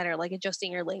Lives Matter, like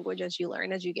adjusting your language as you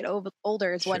learn, as you get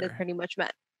older is what it pretty much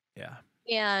meant. Yeah.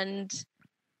 And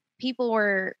people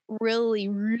were really,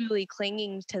 really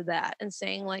clinging to that and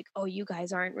saying like, oh, you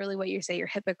guys aren't really what you say, you're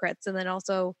hypocrites. And then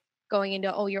also going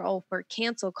into, oh, you're all for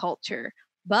cancel culture.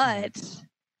 But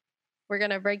we're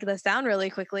going to break this down really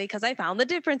quickly, because I found the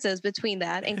differences between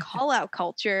that and call out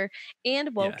culture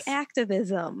and woke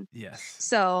activism. Yes.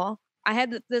 So I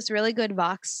had this really good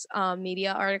Vox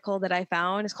media article that I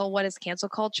found. It's called "What is Cancel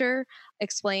Culture?"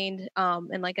 Explained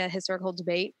in like a historical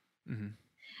debate. Mm-hmm.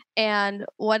 And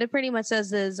what it pretty much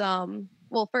says is,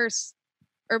 well, first,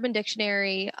 Urban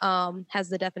Dictionary has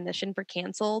the definition for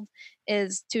canceled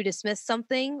is to dismiss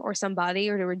something or somebody,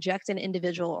 or to reject an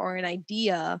individual or an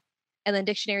idea. And then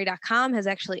dictionary.com has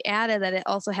actually added that it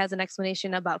also has an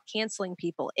explanation about canceling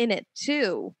people in it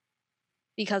too,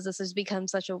 because this has become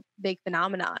such a big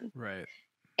phenomenon. Right.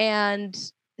 And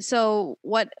so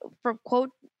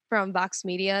quote from Vox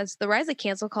Media is, the rise of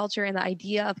cancel culture and the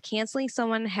idea of canceling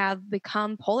someone have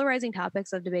become polarizing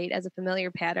topics of debate as a familiar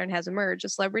pattern has emerged. A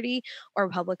celebrity or a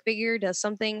public figure does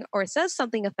something or says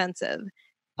something offensive.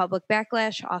 Public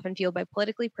backlash, often fueled by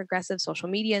politically progressive social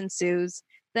media, ensues.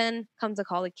 Then comes a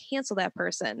call to cancel that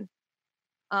person.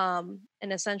 And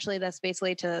essentially that's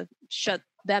basically to shut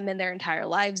them and their entire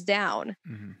lives down.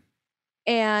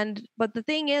 Mm-hmm. But the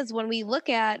thing is, when we look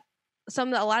at a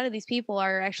lot of these people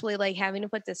are actually like having to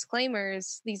put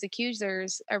disclaimers. These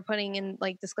accusers are putting in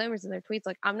like disclaimers in their tweets,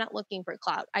 like, I'm not looking for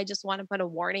clout. I just want to put a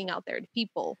warning out there to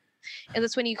people. And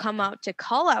that's when you come out to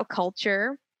call out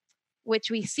culture,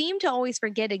 which we seem to always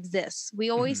forget exists. We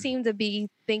always seem to be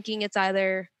thinking it's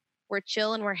either we're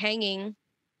chill and we're hanging,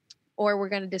 or we're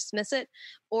going to dismiss it,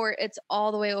 or it's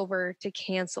all the way over to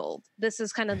canceled. This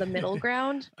is kind of the middle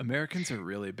ground. Americans are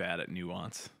really bad at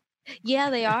nuance. Yeah,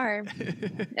 they are,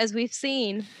 as we've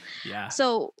seen. Yeah.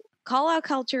 So call out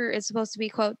culture is supposed to be,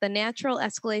 quote, the natural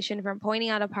escalation from pointing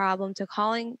out a problem to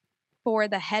calling for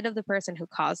the head of the person who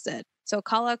caused it. So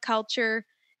call out culture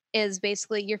is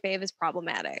basically your fave is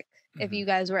problematic. If you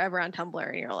guys were ever on Tumblr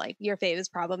and you're like, your fave is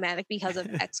problematic because of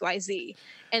XYZ.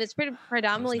 And it's pretty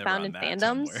predominantly found in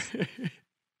fandoms.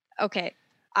 Okay.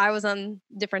 I was on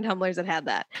different Tumblrs that had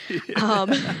that.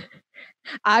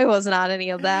 I was not any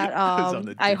of that.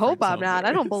 I hope I'm not.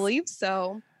 I don't believe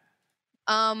so.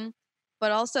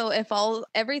 But also if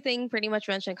everything pretty much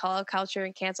mentioned call out culture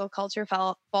and cancel culture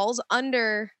falls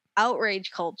under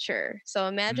outrage culture. So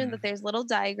imagine that there's little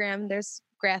diagram, there's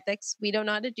graphics. We don't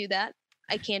know how to do that.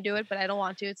 I can't do it, but I don't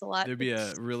want to. It's a lot. There'd be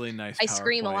a really nice I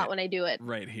scream a lot when I do it.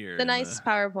 Right here. The nice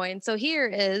PowerPoint. So here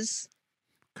is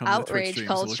outrage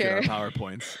culture.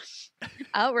 PowerPoints.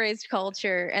 Outrage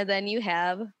culture. And then you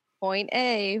have point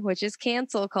A, which is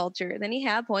cancel culture. Then you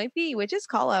have point B, which is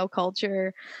call out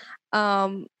culture.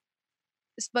 But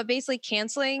basically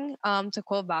canceling, to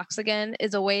quote Vox again,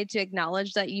 is a way to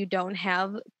acknowledge that you don't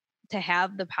have to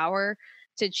have the power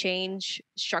to change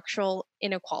structural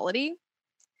inequality.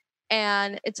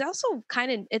 And it's also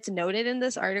it's noted in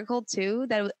this article too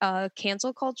that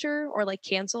cancel culture or like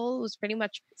cancel was pretty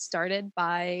much started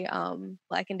by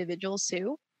Black individuals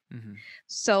too.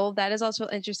 So that is also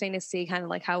interesting to see kind of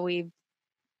like how we've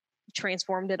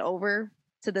transformed it over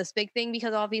to this big thing,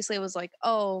 because obviously it was like,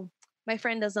 oh, my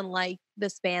friend doesn't like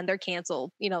this band, they're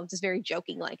canceled, just very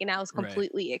joking like, and now it's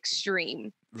completely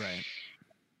extreme. Right.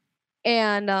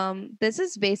 And this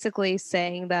is basically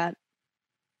saying that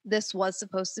this was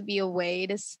supposed to be a way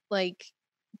to like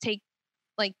take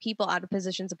like people out of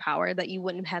positions of power that you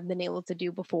wouldn't have been able to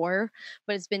do before,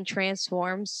 but it's been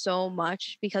transformed so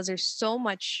much because there's so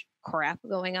much crap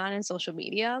going on in social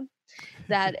media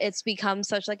that it's become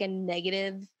such like a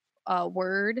negative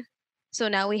word. So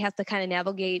now we have to kind of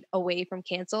navigate away from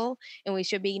cancel, and we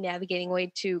should be navigating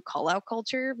away to call out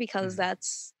culture, because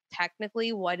that's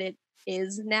technically what it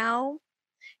is now.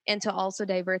 And to also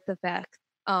divert the fact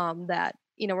that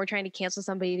we're trying to cancel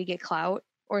somebody to get clout,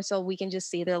 or so we can just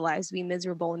see their lives be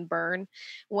miserable and burn,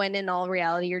 when in all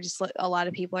reality you're just a lot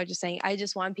of people are just saying, I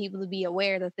just want people to be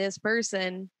aware that this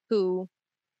person who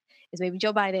is maybe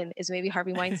Joe Biden, is maybe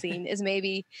Harvey Weinstein, is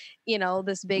maybe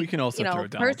this big we can also throw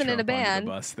person Trump in a band under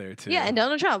the bus there too. Yeah, and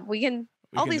Donald Trump.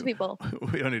 These people.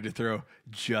 We don't need to throw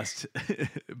just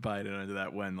Biden under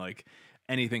that, when like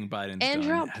anything Biden's and done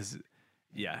Trump.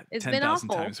 It's 10,000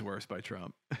 times worse by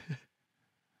Trump.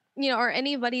 Or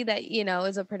anybody that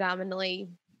is a predominantly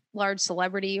large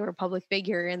celebrity or public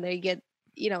figure, and they get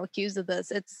accused of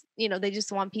this. It's they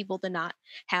just want people to not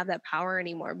have that power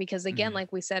anymore, because again,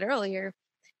 like we said earlier,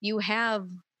 you have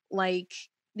like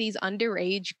these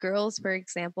underage girls, for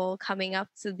example, coming up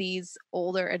to these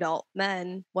older adult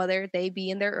men, whether they be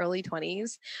in their early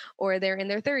 20s or they're in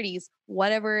their 30s,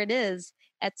 whatever it is.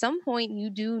 At some point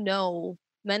you do know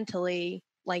mentally,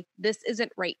 like, this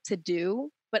isn't right to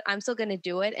do, but I'm still going to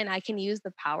do it. And I can use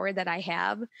the power that I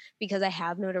have because I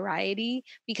have notoriety,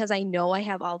 because I know I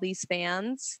have all these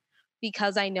fans,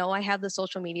 because I know I have the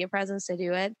social media presence to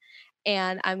do it.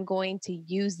 And I'm going to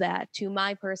use that to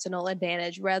my personal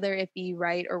advantage, whether it be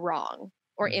right or wrong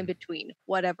or in between,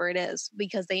 whatever it is,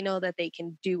 because they know that they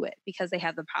can do it because they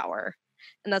have the power.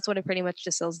 And that's what it pretty much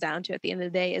distills down to at the end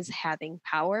of the day, is having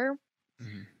power.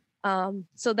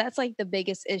 So that's like the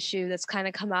biggest issue that's kind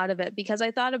of come out of it, because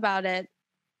I thought about it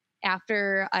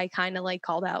after I kind of like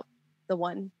called out the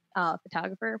one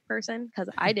photographer person,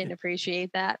 because I didn't appreciate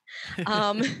that.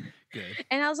 Good.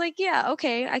 And I was like, yeah,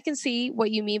 okay, I can see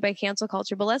what you mean by cancel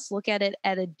culture, but let's look at it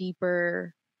at a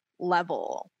deeper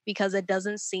level, because it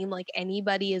doesn't seem like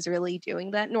anybody is really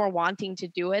doing that nor wanting to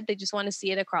do it. They just want to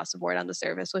see it across the board on the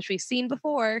surface, which we've seen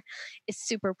before is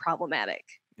super problematic.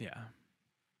 Yeah.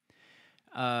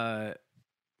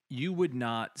 You would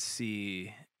not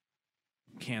see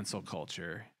cancel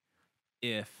culture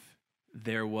if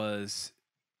there was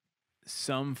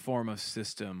some form of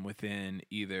system within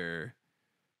either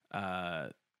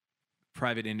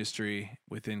private industry,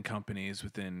 within companies,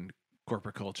 within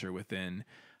corporate culture, within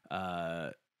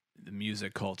the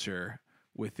music culture,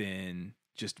 within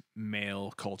just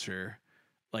male culture,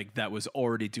 like that was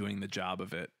already doing the job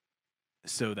of it,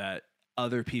 so that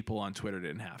other people on Twitter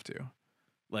didn't have to.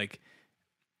 Like,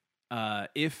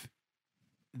 if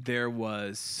there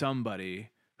was somebody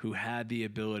who had the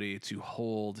ability to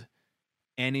hold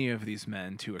any of these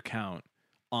men to account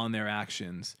on their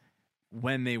actions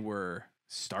when they were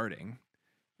starting,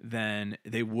 then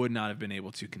they would not have been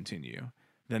able to continue.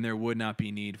 Then there would not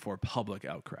be need for public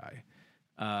outcry.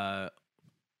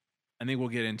 I think we'll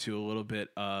get into a little bit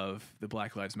of the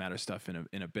Black Lives Matter stuff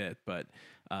in a bit, but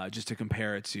just to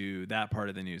compare it to that part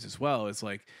of the news as well, it's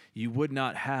like you would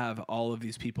not have all of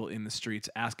these people in the streets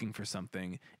asking for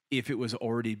something if it was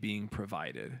already being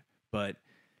provided But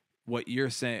what you're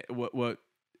saying, what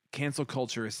cancel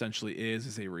culture essentially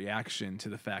is a reaction to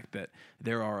the fact that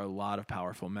there are a lot of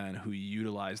powerful men who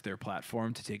utilize their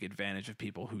platform to take advantage of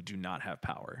people who do not have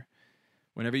power.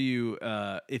 Whenever you,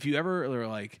 if you ever are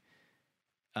like,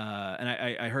 and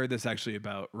I heard this actually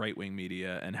about right-wing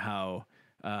media and how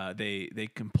they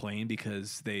complain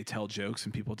because they tell jokes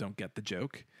and people don't get the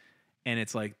joke, and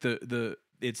it's like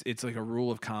it's like a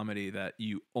rule of comedy that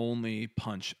you only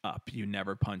punch up, you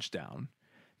never punch down,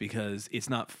 because it's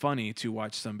not funny to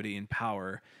watch somebody in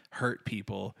power hurt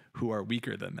people who are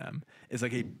weaker than them. It's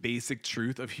like a basic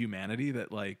truth of humanity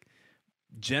that like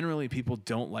generally people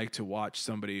don't like to watch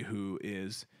somebody who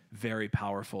is very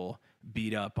powerful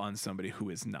beat up on somebody who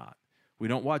is not. We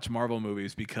don't watch Marvel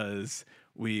movies because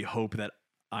we hope that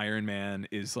Iron Man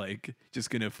is like just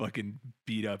gonna fucking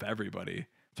beat up everybody.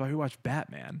 That's why we watch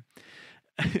Batman,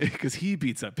 because he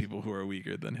beats up people who are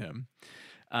weaker than him.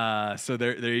 So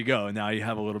there you go. Now you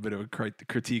have a little bit of a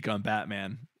critique on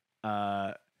Batman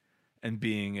and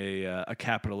being a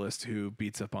capitalist who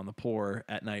beats up on the poor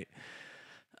at night.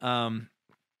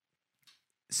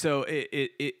 So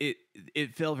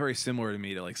it felt very similar to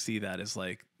me to like see that as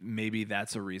like maybe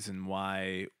that's a reason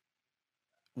why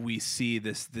we see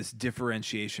this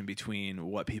differentiation between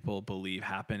what people believe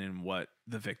happened and what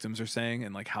the victims are saying,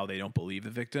 and like how they don't believe the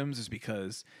victims is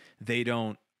because they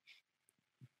don't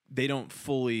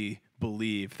fully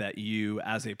believe that you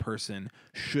as a person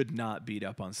should not beat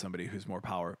up on somebody who's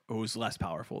less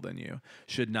powerful than you,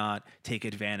 should not take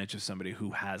advantage of somebody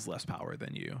who has less power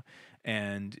than you.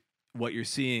 And what you're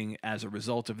seeing as a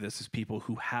result of this is people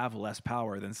who have less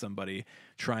power than somebody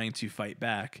trying to fight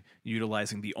back,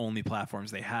 utilizing the only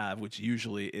platforms they have, which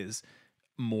usually is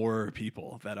more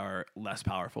people that are less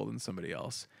powerful than somebody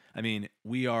else. I mean,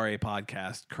 we are a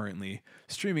podcast currently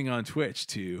streaming on Twitch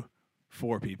to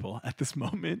 4 people at this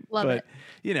moment. Love but it.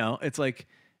 You know, it's like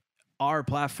our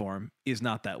platform is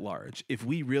not that large. If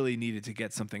we really needed to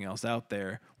get something else out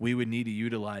there, we would need to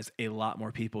utilize a lot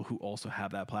more people who also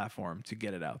have that platform to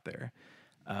get it out there.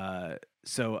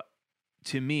 So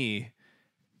to me,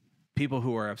 people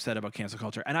who are upset about cancel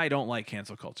culture, and I don't like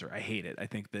cancel culture, I hate it. I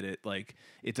think that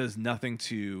it does nothing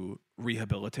to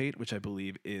rehabilitate, which I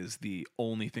believe is the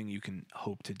only thing you can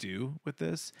hope to do with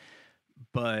this.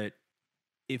 But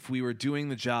if we were doing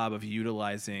the job of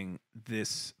utilizing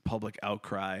this public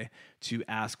outcry to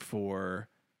ask for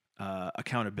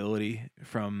accountability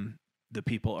from the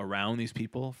people around these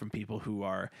people, from people who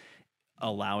are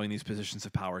allowing these positions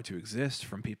of power to exist,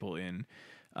 from people in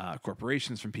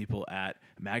corporations, from people at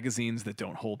magazines that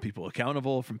don't hold people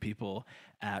accountable, from people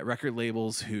at record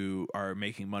labels who are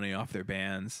making money off their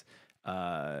bands.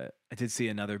 I did see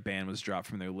another band was dropped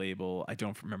from their label. I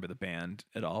don't remember the band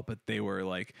at all, but they were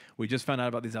like, we just found out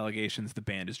about these allegations. The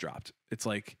band is dropped. It's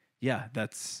like, yeah,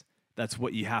 that's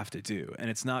what you have to do. And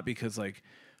it's not because like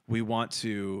we want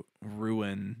to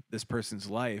ruin this person's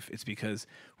life. It's because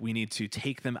we need to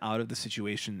take them out of the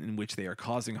situation in which they are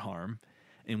causing harm,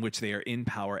 in which they are in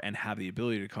power and have the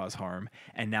ability to cause harm.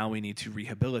 And now we need to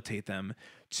rehabilitate them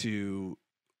to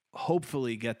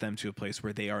hopefully get them to a place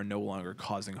where they are no longer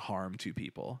causing harm to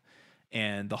people.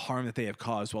 And the harm that they have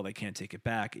caused, while they can't take it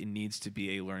back, it needs to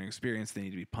be a learning experience. They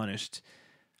need to be punished.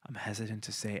 I'm hesitant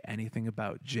to say anything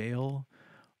about jail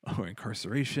or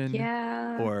incarceration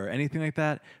or anything like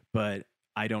that, but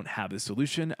I don't have the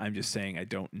solution. I'm just saying I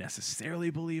don't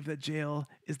necessarily believe that jail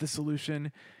is the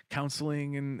solution.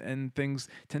 Counseling and things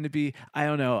tend to be, I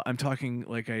don't know. I'm talking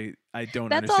like I don't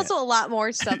That's understand. also a lot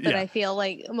more stuff that I feel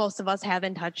like most of us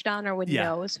haven't touched on or would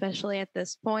know, especially at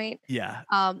this point. Yeah.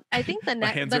 I think the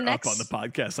next hands are up on the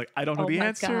podcast. Like, I don't know the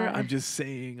answer. God. I'm just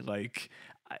saying like,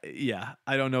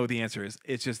 I don't know what the answer is.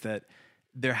 It's just that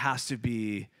there has to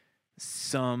be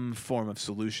some form of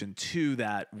solution to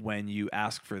that when you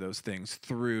ask for those things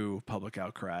through public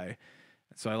outcry.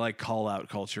 So I like call out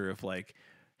culture of like,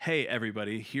 hey,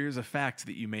 everybody, here's a fact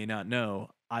that you may not know.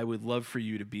 I would love for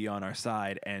you to be on our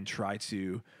side and try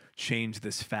to change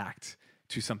this fact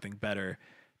to something better,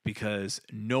 because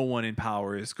no one in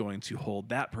power is going to hold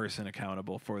that person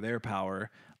accountable for their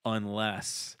power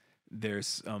unless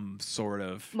there's some sort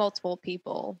of multiple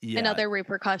people and other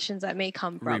repercussions that may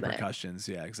come from it.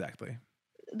 Yeah, exactly.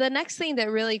 The next thing that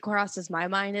really crosses my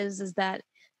mind is that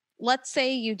let's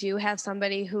say you do have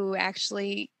somebody who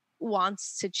actually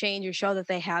wants to change or show that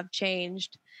they have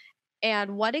changed,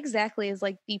 and what exactly is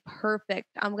like the perfect,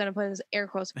 I'm going to put this air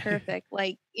quotes, perfect,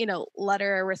 like,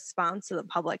 letter or response to the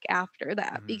public after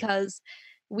that? Mm-hmm. Because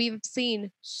we've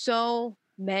seen so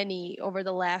many over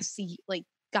the last like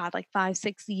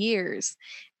 5-6 years,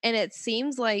 and it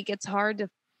seems like it's hard to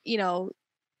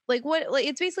like what, like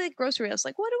it's basically like grocery lists.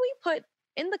 Like, what do we put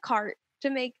in the cart to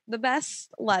make the best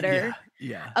letter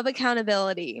of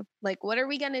accountability. Like, what are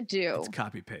we going to do? It's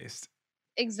copy paste.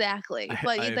 Exactly.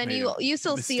 But then you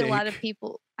still see a lot of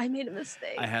people. I made a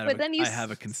mistake. I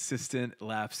have a consistent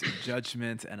lapse in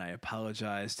judgment, and I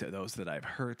apologize to those that I've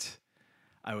hurt.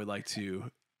 I would like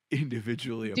to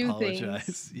individually apologize.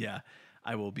 Things. Yeah.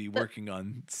 I will be working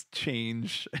on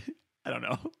change. I don't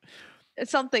know.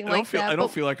 Something like that. I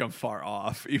don't feel like I'm far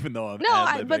off, even though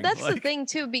I'm but that's the thing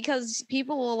too, because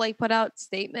people will like put out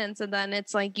statements and then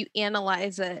it's like you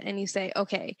analyze it and you say,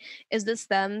 okay, is this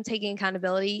them taking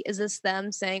accountability? Is this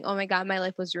them saying, oh my God, my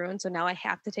life was ruined, so now I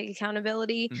have to take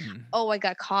accountability? Mm-hmm. Oh, I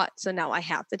got caught, so now I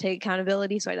have to take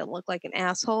accountability so I don't look like an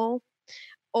asshole?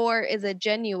 Or is it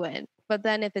genuine? But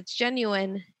then if it's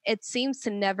genuine, it seems to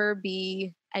never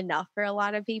be enough for a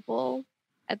lot of people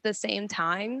at the same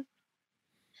time.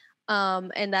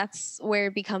 And that's where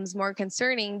it becomes more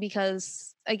concerning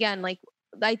because, again, like,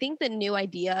 I think the new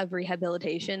idea of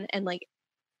rehabilitation and like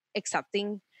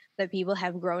accepting that people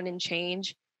have grown and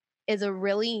changed is a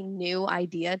really new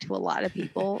idea to a lot of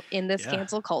people in this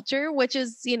cancel culture, which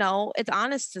is, it's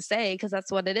honest to say, because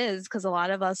that's what it is. Because a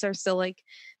lot of us are still like,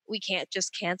 we can't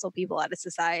just cancel people out of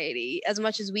society as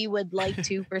much as we would like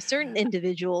to for certain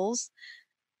individuals.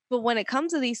 But when it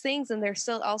comes to these things, and they're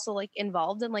still also like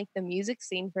involved in like the music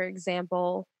scene, for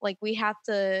example, like we have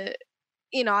to,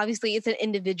 obviously it's an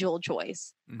individual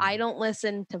choice. Mm-hmm. I don't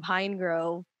listen to Pine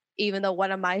Grove, even though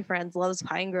one of my friends loves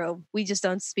Pine Grove. We just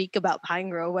don't speak about Pine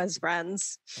Grove as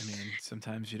friends. I mean,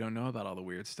 sometimes you don't know about all the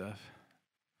weird stuff.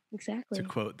 Exactly. To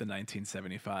quote the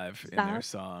 1975 in their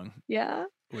song. Yeah.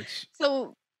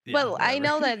 Well, whatever. I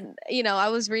know that, I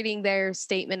was reading their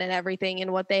statement and everything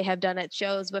and what they have done at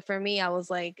shows. But for me, I was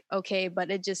like, okay,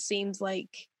 but it just seems like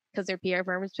because their PR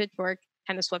firm is Pitchfork,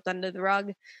 kind of swept under the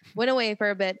rug, went away for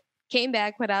a bit, came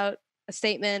back, put out a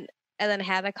statement, and then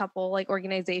had a couple like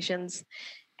organizations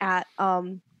at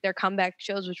their comeback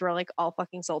shows, which were like all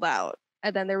fucking sold out.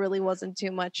 And then there really wasn't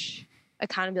too much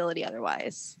accountability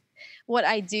otherwise. What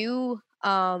I do,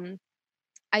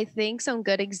 I think some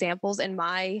good examples in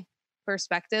my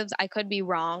perspectives, I could be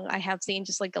wrong, I have seen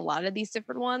just like a lot of these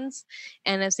different ones,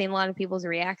 and I've seen a lot of people's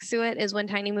reacts to it, is when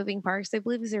Tiny Moving Parks, I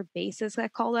believe is their bassist,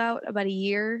 got called out about a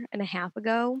year and a half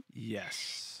ago.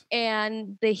 Yes.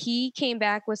 And he came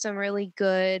back with some really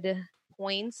good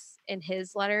points in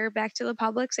his letter back to the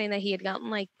public, saying that he had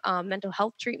gotten like mental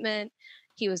health treatment.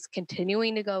 He was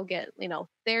continuing to go get,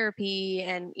 therapy,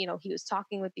 and, he was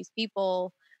talking with these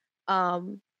people.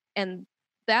 And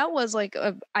that was like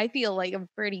I feel like a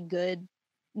pretty good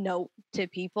note to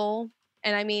people.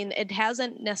 And I mean, it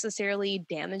hasn't necessarily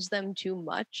damaged them too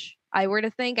much. I were to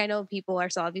think, I know people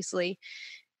are so obviously,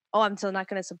 oh, I'm still not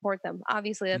going to support them.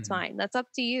 Obviously, that's fine. That's up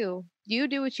to you. You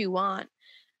do what you want.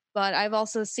 But I've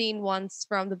also seen once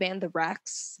from the band The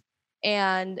Rex,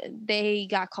 and they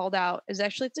got called out. It was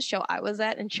actually at the show I was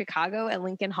at in Chicago at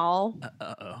Lincoln Hall.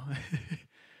 Uh-oh.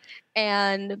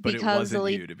 And but because it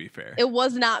wasn't you, to be fair, it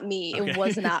was not me. Okay. It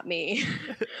was not me.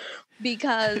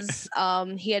 Because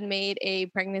he had made a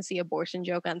pregnancy abortion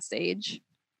joke on stage.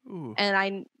 Ooh.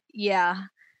 And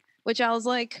which I was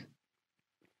like,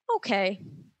 okay.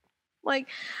 Like,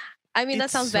 I mean, that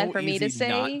sounds bad for me to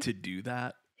say. Not to do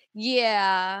that.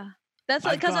 Yeah. That's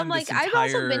like, because I'm like, I've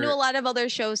also been to a lot of other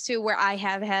shows too where I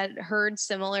have heard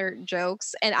similar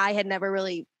jokes and I had never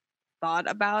really thought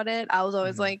about it. I was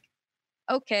always like,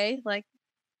 okay, like,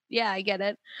 yeah, I get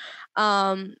it.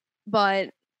 But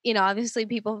obviously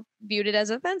people viewed it as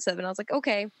offensive, and I was like,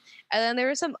 okay. And then there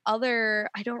were some other,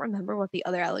 I don't remember what the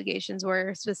other allegations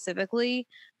were specifically,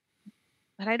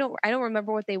 but I don't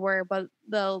remember what they were. But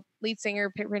the lead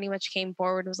singer pretty much came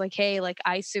forward and was like, hey, like,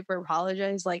 I super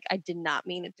apologize. Like, I did not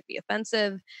mean it to be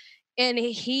offensive. And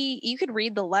you could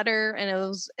read the letter,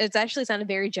 and it's actually sounded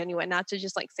very genuine, not to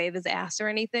just like save his ass or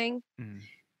anything.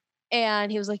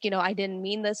 And he was like, I didn't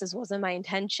mean this. This wasn't my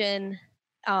intention.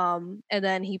 And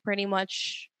then he pretty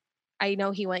much, I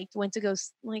know he went to go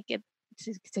like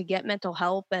to get mental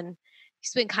help, and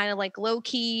he's been kind of like low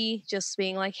key, just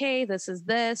being like, hey, this is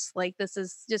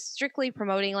just strictly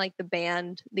promoting like the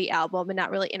band, the album, and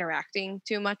not really interacting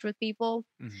too much with people.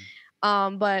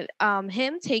 But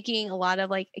him taking a lot of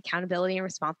like accountability and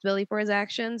responsibility for his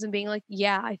actions and being like,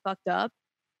 yeah, I fucked up.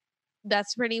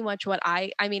 That's pretty much what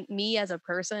I mean, me as a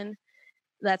person,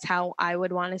 that's how I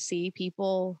would want to see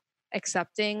people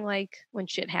accepting, like, when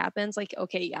shit happens, like,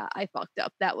 okay, yeah, I fucked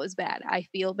up. That was bad. I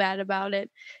feel bad about it.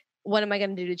 What am I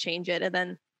going to do to change it? And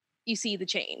then you see the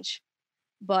change.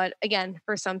 But again,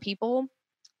 for some people,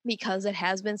 because it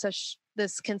has been such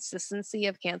this consistency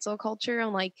of cancel culture,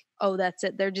 I'm like, oh, that's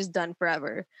it. They're just done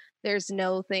forever. There's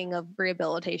no thing of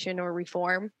rehabilitation or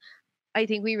reform. I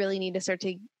think we really need to start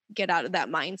to get out of that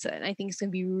mindset. And I think it's going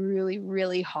to be really,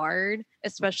 really hard,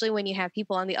 especially when you have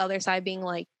people on the other side being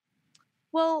like,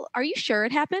 well, are you sure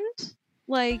it happened?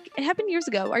 Like, it happened years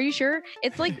ago. Are you sure?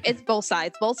 It's like, it's both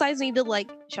sides. Both sides need to like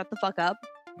shut the fuck up.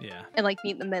 Yeah. And like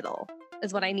meet in the middle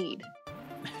is what I need.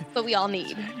 But we all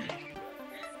need.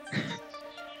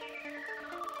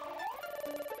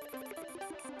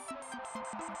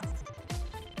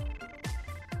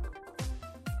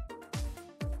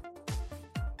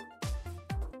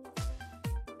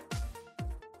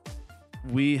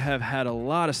 We have had a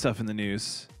lot of stuff in the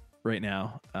news right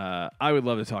now. I would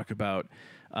love to talk about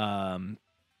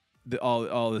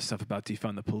all this stuff about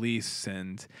defund the police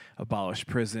and abolish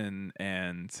prison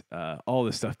and all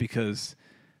this stuff because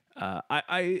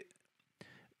I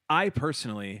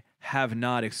personally have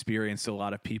not experienced a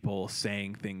lot of people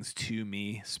saying things to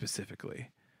me specifically.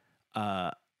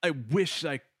 I wish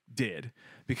I did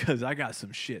because I got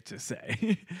some shit to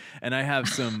say and I have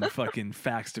some fucking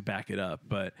facts to back it up.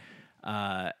 But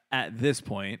at this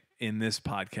point in this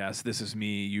podcast, this is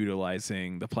me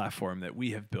utilizing the platform that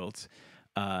we have built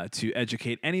to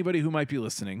educate anybody who might be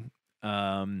listening.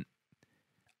 I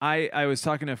was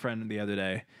talking to a friend the other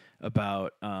day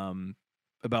about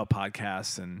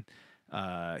podcasts, and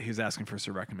he was asking for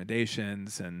some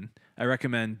recommendations, and I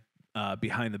recommend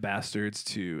Behind the Bastards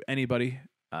to anybody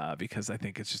because I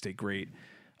think it's just a great,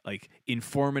 like,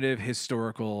 informative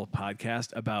historical podcast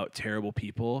about terrible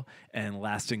people and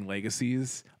lasting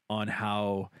legacies on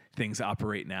how things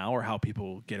operate now or how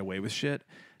people get away with shit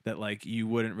that like you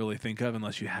wouldn't really think of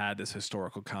unless you had this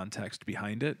historical context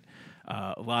behind it.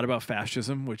 A lot about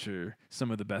fascism, which are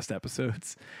some of the best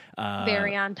episodes.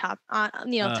 Very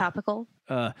topical.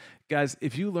 Guys,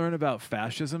 if you learn about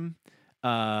fascism,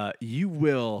 you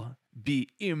will be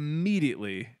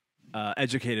immediately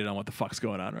educated on what the fuck's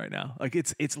going on right now. Like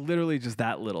it's literally just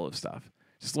that little of stuff.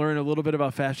 Just learn a little bit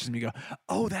about fascism. You go,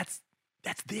 oh, that's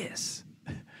this.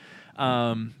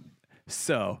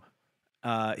 So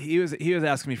he was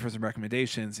asking me for some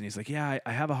recommendations, and he's like, yeah,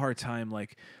 I have a hard time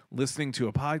like listening to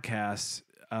a podcast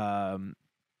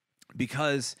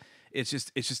because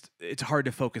it's hard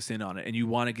to focus in on it, and you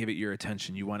want to give it your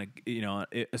attention. You want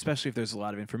to, especially if there's a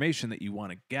lot of information that you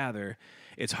want to gather,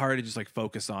 it's hard to just like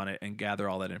focus on it and gather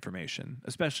all that information,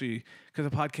 especially because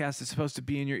a podcast is supposed to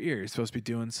be in your ear. You're supposed to be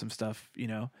doing some stuff,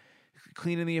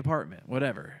 cleaning the apartment,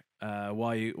 whatever,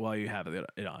 while you have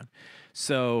it on.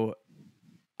 So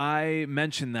I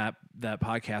mentioned that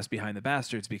podcast Behind the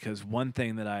Bastards because one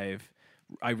thing that I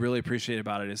really appreciate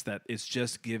about it is that it's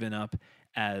just given up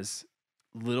as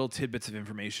little tidbits of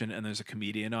information, and there's a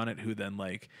comedian on it who then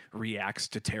like reacts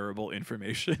to terrible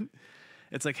information.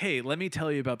 It's like, hey, let me tell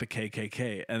you about the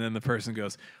KKK, and then the person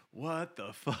goes, what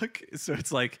the fuck? So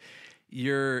it's like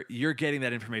you're getting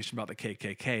that information about the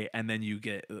KKK, and then you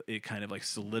get it kind of like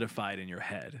solidified in your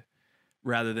head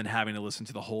rather than having to listen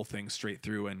to the whole thing straight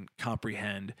through and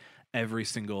comprehend every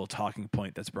single talking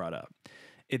point that's brought up.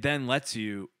 It then lets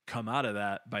you come out of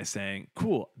that by saying,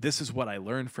 cool, this is what I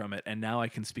learned from it, and now I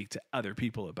can speak to other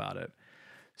people about it.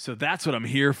 So that's what I'm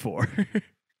here for.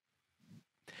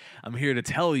 I'm here to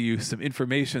tell you some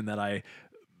information that I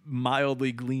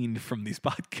mildly gleaned from these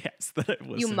podcasts that I've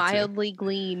listened to. You mildly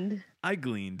gleaned. I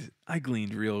gleaned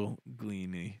real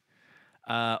gleany.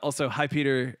 Also, hi,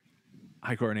 Peter.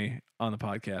 Hi, Courtney, on the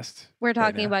podcast. We're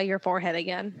talking about your forehead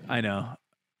again. I know.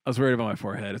 I was worried about my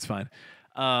forehead. It's fine.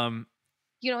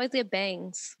 You can always get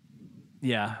bangs.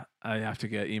 Yeah, I have to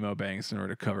get emo bangs in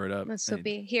order to cover it up. This will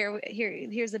be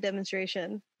here's a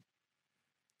demonstration.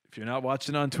 If you're not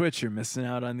watching on Twitch, you're missing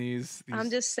out on these. I'm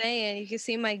just saying, you can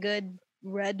see my good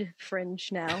red fringe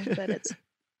now that it's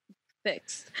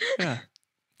fixed. Yeah.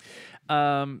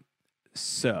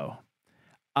 So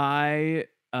I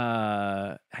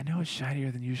know it's shinier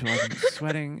than usual. I've been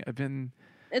sweating.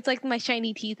 It's like my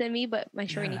shiny teeth in me, but my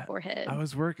shiny forehead. I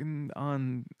was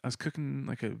cooking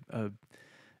like a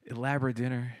elaborate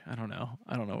dinner. I don't know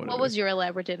what was your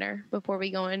elaborate dinner before we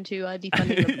go into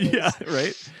defunding the police? Yeah,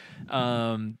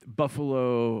 right.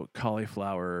 Buffalo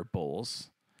cauliflower bowls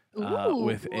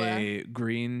with a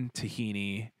green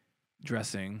tahini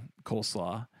dressing,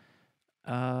 coleslaw.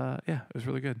 Yeah, it was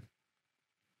really good.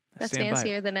 That's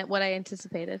fancier than what I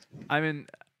anticipated.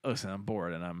 Listen, I'm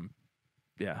bored and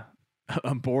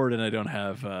I'm bored and I don't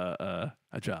have a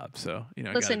job, so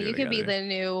Listen, you could be the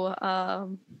new.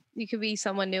 You could be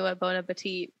someone new at Bon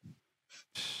Appetit.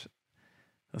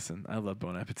 Listen, I love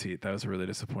Bon Appetit. That was a really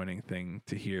disappointing thing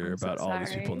to hear about all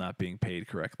these people not being paid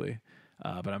correctly.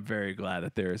 But I'm very glad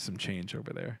that there is some change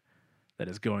over there that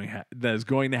is going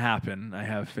to happen. I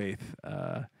have faith.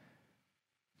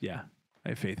 Yeah, I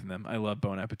have faith in them. I love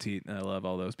Bon Appetit, and I love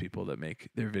all those people that make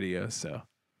their videos. So,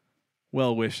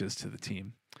 well wishes to the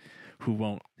team who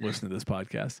won't listen to this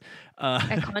podcast.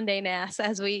 At Condé Nast,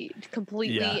 as we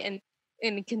completely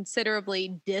and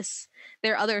considerably diss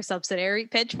their other subsidiary,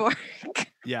 Pitchfork.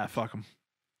 Yeah, fuck them.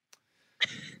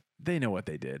 They know what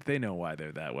they did. They know why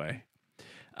they're that way.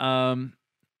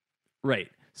 Right.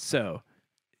 So,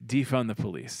 defund the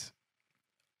police.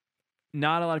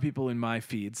 Not a lot of people in my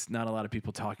feeds, not a lot of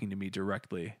people talking to me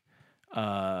directly.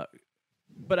 But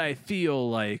I feel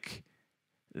like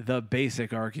the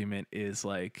basic argument is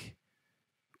like,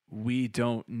 we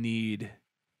don't need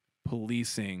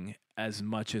policing as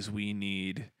much as we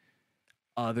need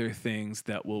other things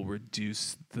that will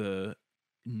reduce the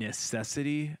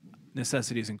necessities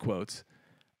in quotes,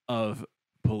 of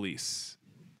police.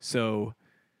 So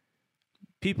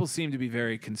people seem to be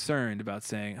very concerned about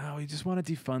saying, oh, we just want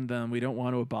to defund them. We don't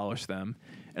want to abolish them.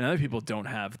 And other people don't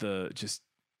have other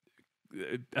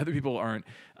people aren't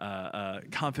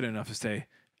confident enough to say,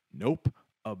 nope,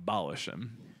 abolish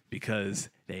them, because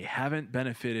they haven't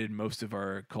benefited most of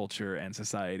our culture and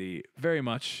society very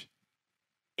much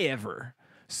ever.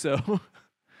 So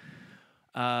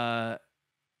I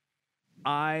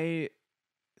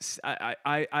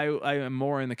am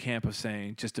more in the camp of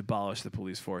saying just abolish the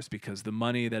police force, because the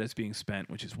money that is being spent,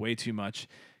 which is way too much,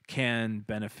 can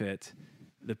benefit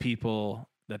the people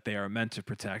that they are meant to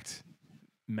protect.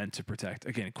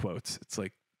 Again, quotes. It's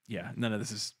like, yeah, none of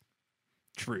this is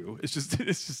true. It's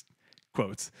just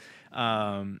quotes.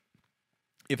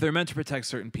 If they're meant to protect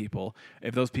certain people,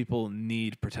 if those people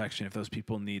need protection, if those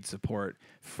people need support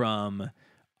from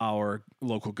our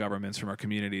local governments, from our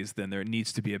communities, then there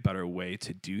needs to be a better way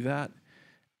to do that.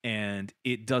 And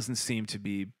it doesn't seem to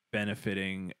be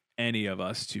benefiting any of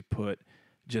us to put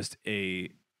just a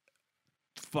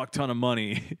fuck ton of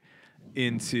money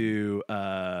into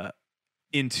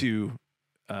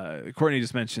Courtney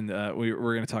just mentioned we're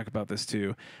going to talk about this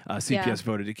too. CPS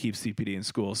voted to keep CPD in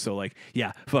schools. So like,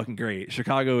 yeah, fucking great.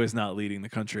 Chicago is not leading the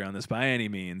country on this by any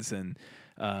means. And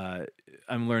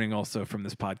I'm learning also from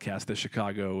this podcast that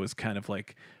Chicago was kind of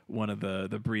like one of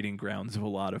the breeding grounds of a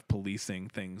lot of policing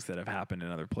things that have happened in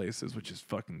other places, which is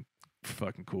fucking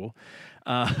cool.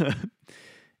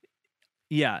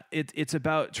 Yeah, it's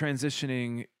about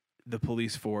transitioning the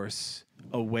police force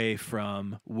away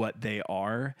from what they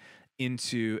are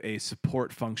into a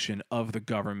support function of the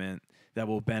government that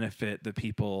will benefit the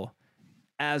people,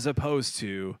 as opposed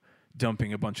to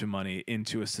dumping a bunch of money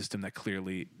into a system that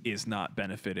clearly is not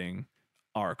benefiting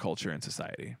our culture and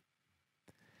society.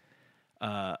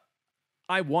 I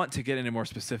want to get into more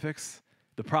specifics.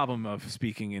 The problem of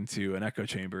speaking into an echo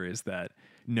chamber is that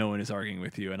no one is arguing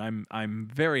with you, and I'm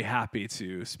very happy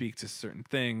to speak to certain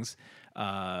things,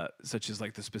 such as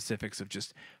like the specifics of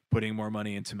just putting more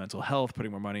money into mental health,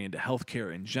 putting more money into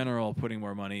healthcare in general, putting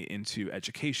more money into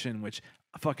education, which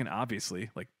fucking obviously,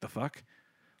 like, the fuck,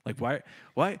 like,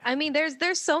 why? I mean,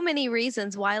 there's so many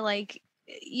reasons why, like,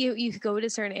 you go to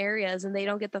certain areas and they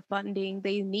don't get the funding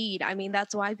they need. I mean,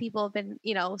 that's why people have been,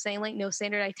 saying like no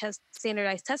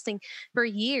standardized testing for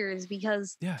years,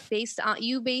 because based on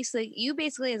you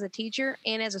basically as a teacher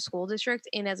and as a school district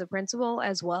and as a principal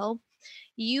as well,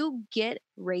 you get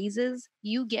raises,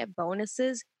 you get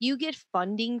bonuses, you get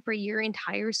funding for your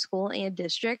entire school and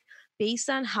district based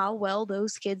on how well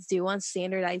those kids do on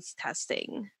standardized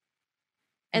testing.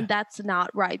 And that's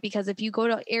not right, because if you go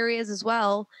to areas as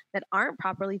well that aren't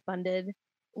properly funded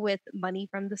with money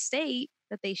from the state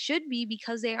that they should be,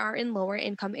 because they are in lower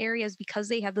income areas, because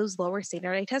they have those lower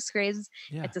standardized test grades,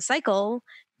 it's a cycle,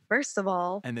 first of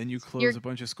all. And then you close a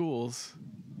bunch of schools.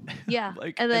 Yeah.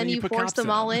 and then you force them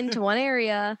all into one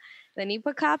area. Then you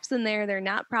put cops in there. They're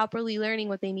not properly learning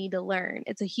what they need to learn.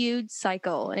 It's a huge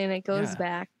cycle, and it goes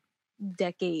back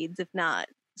decades, if not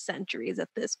centuries at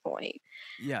this point.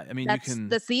 Yeah, I mean, that's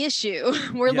the issue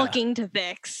we're looking to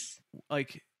fix.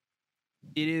 Like,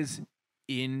 it is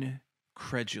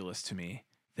incredulous to me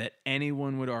that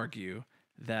anyone would argue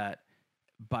that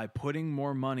by putting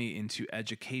more money into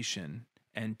education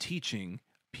and teaching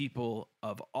people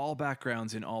of all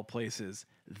backgrounds in all places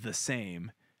the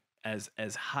same, as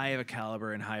high of a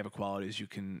caliber and high of a quality as you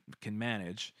can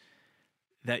manage,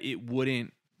 that it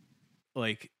wouldn't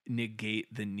like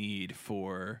negate the need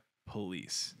for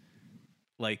police.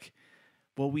 Like,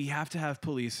 well, we have to have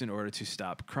police in order to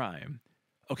stop crime.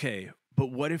 Okay,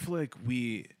 but what if like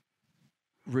we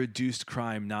reduced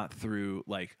crime not through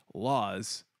like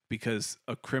laws, because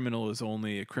a criminal is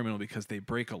only a criminal because they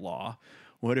break a law?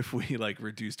 What if we like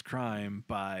reduced crime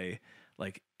by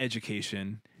like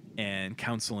education and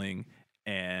counseling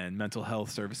and mental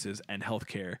health services and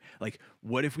healthcare? Like,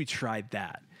 what if we tried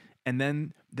that? And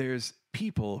then there's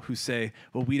people who say,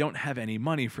 well, we don't have any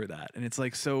money for that. And it's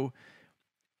like, so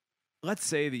let's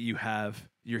say that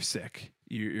you're sick.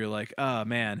 You're like, oh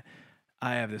man,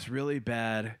 I have this really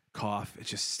bad cough. It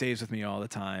just stays with me all the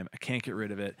time. I can't get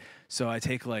rid of it. So I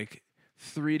take like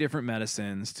 3 different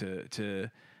medicines three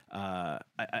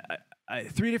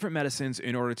different medicines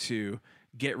in order to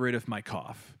get rid of my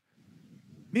cough.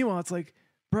 Meanwhile, it's like,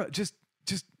 bro, just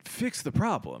fix the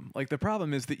problem. Like, the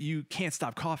problem is that you can't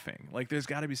stop coughing. Like, there's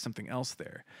got to be something else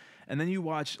there. And then you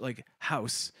watch like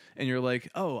House, and you're like,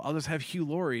 oh, I'll just have Hugh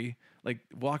Laurie like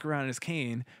walk around in his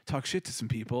cane, talk shit to some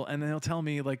people, and then he'll tell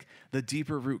me like the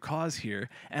deeper root cause here,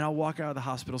 and I'll walk out of the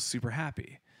hospital super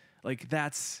happy. Like,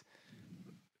 that's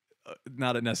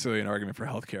not necessarily an argument for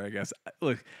healthcare, I guess.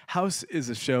 Look, House is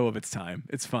a show of its time.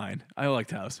 It's fine. I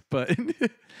liked House, but okay,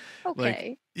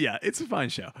 like, yeah, it's a fine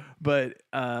show. But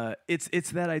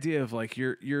it's that idea of like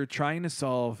you're trying to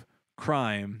solve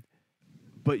crime,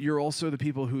 but you're also the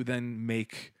people who then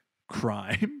make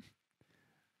crime.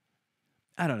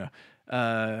 I don't know.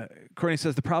 Courtney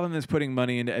says the problem is putting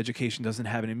money into education doesn't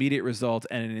have an immediate result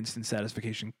and an instant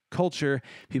satisfaction culture.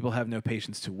 People have no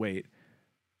patience to wait.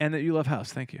 And that you love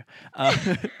House. Thank you.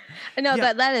 No,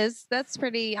 yeah. that's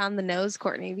pretty on the nose,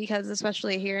 Courtney, because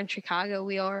especially here in Chicago,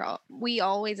 we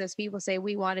always, as people say,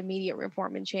 we want immediate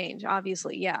reform and change.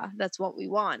 Obviously, yeah, that's what we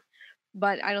want.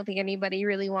 But I don't think anybody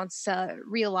really wants to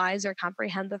realize or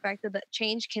comprehend the fact that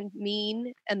change can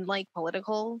mean, in like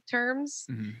political terms,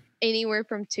 anywhere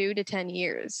from 2 to 10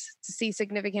 years to see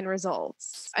significant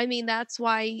results. I mean, that's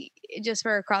why, just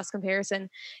for a cross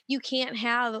comparison, you can't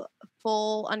have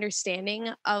full understanding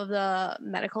of the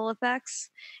medical effects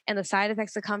and the side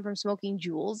effects that come from smoking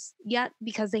Juuls yet,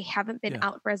 because they haven't been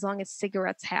out for as long as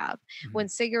cigarettes have. When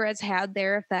cigarettes had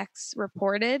their effects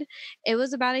reported, it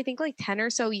was about, I think, like 10 or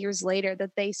so years later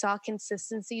that they saw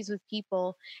consistencies with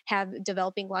people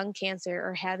developing lung cancer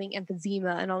or having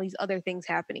emphysema and all these other things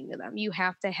happening to them. You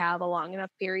have to have a long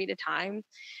enough period of time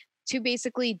to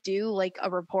basically do like a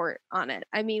report on it.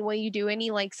 I mean, when you do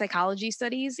any like psychology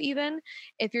studies, even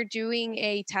if you're doing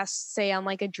a test, say on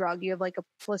like a drug, you have like a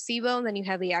placebo and then you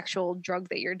have the actual drug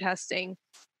that you're testing,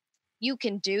 you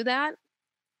can do that,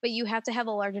 but you have to have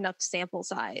a large enough sample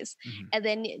size. And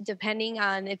then depending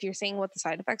on if you're saying what the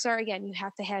side effects are, again, you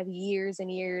have to have years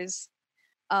and years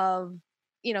of,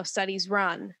 studies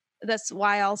run. That's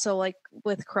why also, like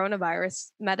with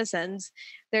coronavirus medicines,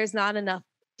 there's not enough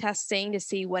testing to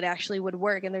see what actually would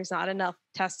work, and there's not enough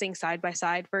testing side by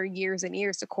side for years and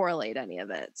years to correlate any of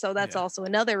it. So that's also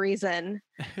another reason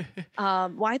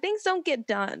why things don't get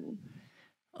done.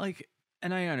 Like,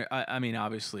 and I mean,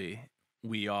 obviously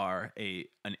we are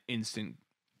an instant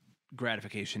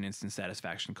gratification, instant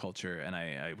satisfaction culture, and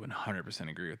I 100%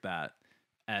 agree with that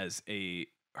as a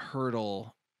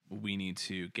hurdle we need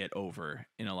to get over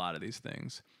in a lot of these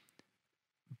things.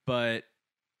 But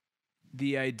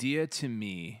the idea to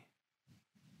me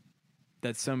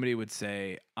that somebody would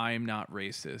say, I'm not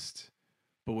racist,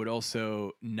 but would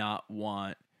also not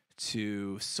want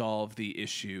to solve the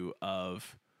issue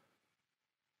of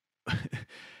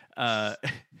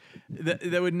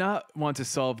that would not want to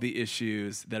solve the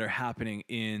issues that are happening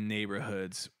in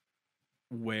neighborhoods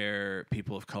where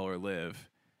people of color live,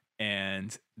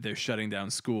 and they're shutting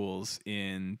down schools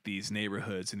in these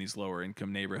neighborhoods, in these lower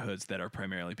income neighborhoods that are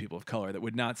primarily people of color, that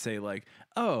would not say like,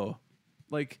 oh,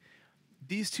 like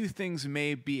these two things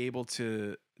may be able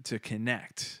to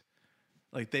connect.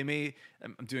 Like they may,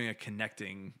 I'm doing a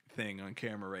connecting thing on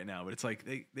camera right now, but it's like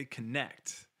they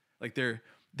connect. Like they're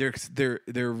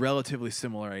relatively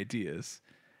similar ideas.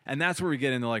 And that's where we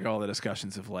get into like all the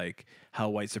discussions of like how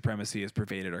white supremacy has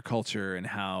pervaded our culture, and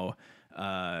how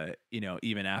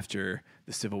even after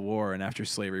the Civil War and after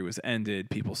slavery was ended,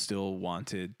 people still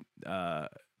wanted,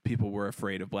 people were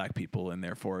afraid of black people and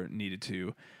therefore needed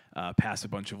to pass a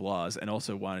bunch of laws, and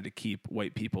also wanted to keep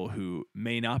white people who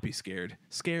may not be scared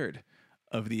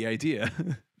of the idea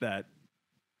that,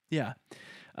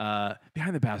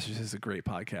 Behind the Bastards is a great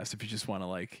podcast if you just want to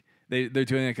like, they're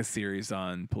doing like a series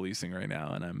on policing right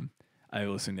now, and I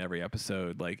listen to every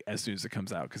episode like as soon as it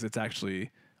comes out, because it's actually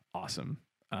awesome.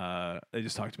 They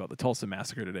just talked about the Tulsa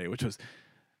massacre today, which was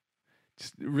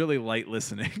just really light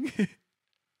listening.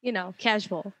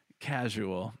 Casual.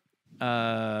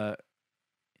 I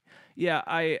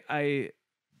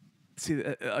see,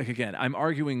 like, again, I'm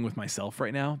arguing with myself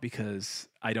right now because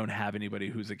I don't have anybody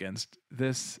who's against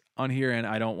this on here, and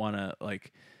I don't want to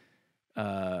like,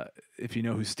 if you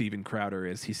know who Steven Crowder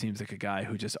is, he seems like a guy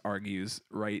who just argues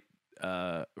right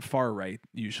far right,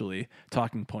 usually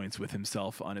talking points with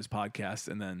himself on his podcast,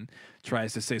 and then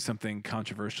tries to say something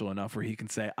controversial enough where he can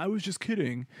say, "I was just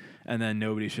kidding," and then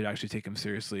nobody should actually take him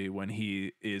seriously when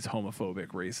he is homophobic,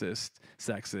 racist,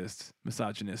 sexist,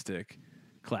 misogynistic,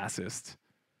 classist,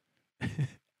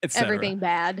 etc. Everything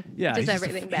bad. Yeah, just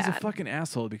everything bad. He's a fucking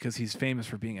asshole because he's famous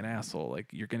for being an asshole. Like,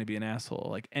 you're going to be an asshole.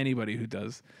 Like, anybody who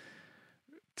does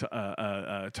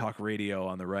talk radio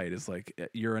on the right is like,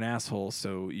 you're an asshole,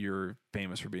 so you're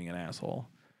famous for being an asshole.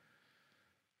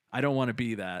 I don't want to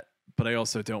be that, but I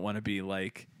also don't want to be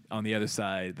like on the other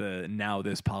side, the now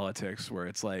this politics where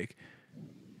it's like,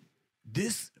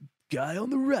 this guy on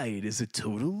the right is a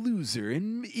total loser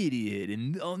and idiot,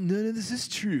 and none of this is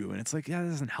true. And it's like, yeah, that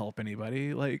doesn't help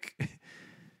anybody. Like,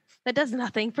 that does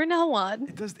nothing for no one.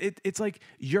 It does. It's like,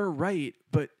 you're right,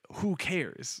 but who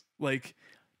cares? Like,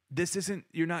 this isn't,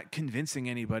 you're not convincing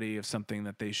anybody of something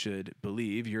that they should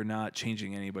believe. You're not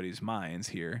changing anybody's minds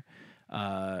here.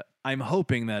 I'm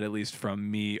hoping that at least from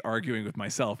me arguing with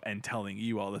myself and telling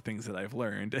you all the things that I've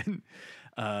learned, and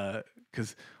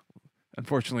because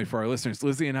unfortunately for our listeners,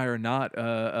 Lizzie and I are not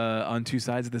on two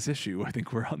sides of this issue. I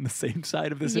think we're on the same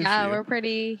side of this issue. Yeah, we're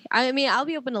pretty. I mean, I'll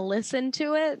be open to listen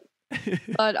to it,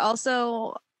 but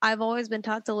also I've always been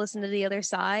taught to listen to the other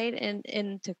side,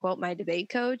 and to quote my debate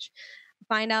coach,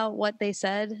 find out what they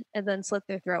said and then slit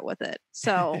their throat with it.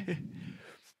 So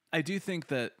I do think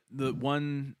that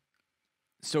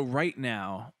so right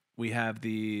now we have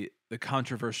the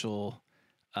controversial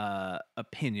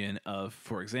opinion of,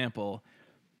 for example,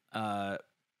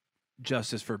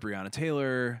 justice for Breonna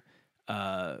Taylor,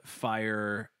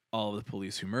 fire all of the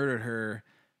police who murdered her,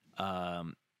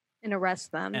 and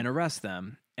arrest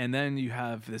them. And then you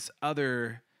have this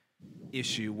other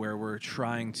issue where we're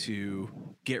trying to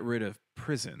get rid of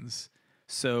prisons.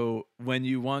 So when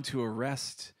you want to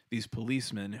arrest these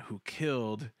policemen who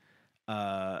killed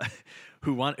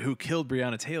who killed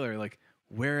Breonna Taylor, like,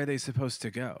 where are they supposed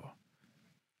to go?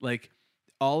 Like,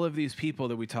 all of these people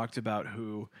that we talked about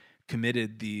who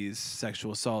committed these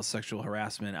sexual assault, sexual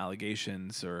harassment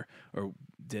allegations, or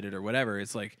did it or whatever,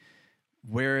 it's like,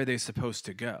 where are they supposed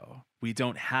to go? We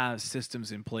don't have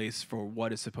systems in place for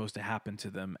what is supposed to happen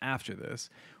to them after this.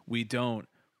 We don't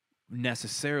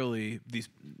necessarily,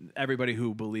 everybody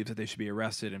who believes that they should be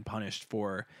arrested and punished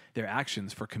for their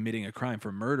actions, for committing a crime,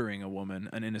 for murdering a woman,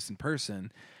 an innocent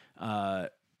person,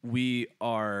 we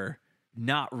are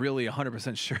not really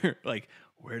 100% sure, like,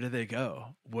 where do they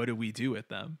go? What do we do with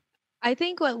them? I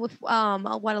think what a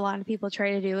lot of people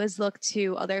try to do is look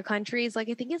to other countries. Like,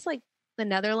 I think it's like the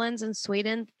Netherlands and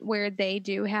Sweden, where they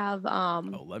do have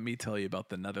let me tell you about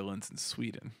the Netherlands and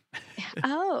Sweden.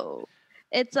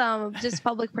 It's just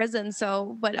public prison.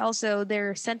 So, but also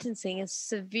their sentencing is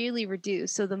severely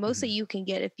reduced. So the most that you can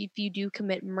get if you do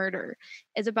commit murder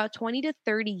is about 20 to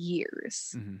 30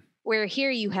 years. Where here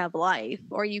you have life,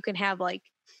 or you can have like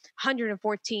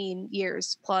 114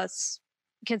 years plus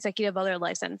consecutive other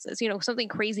life sentences, something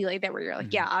crazy like that, where you're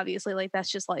like, yeah, obviously, like,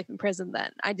 that's just life in prison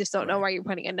then. I just don't know why you're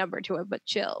putting a number to it, but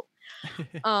chill.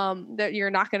 That you're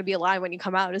not going to be alive when you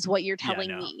come out is what you're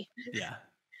telling me. Yeah.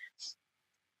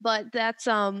 But that's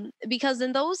because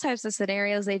in those types of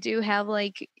scenarios, they do have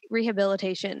like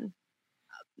rehabilitation,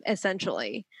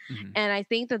 essentially. And I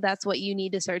think that that's what you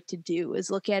need to start to do, is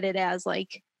look at it as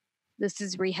like, this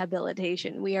is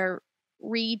rehabilitation. We are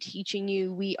reteaching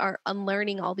you. We are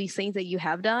unlearning all these things that you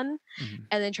have done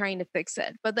and then trying to fix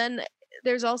it. But then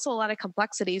there's also a lot of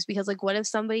complexities, because like, what if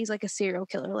somebody's like a serial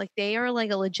killer? Like, they are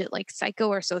like a legit like psycho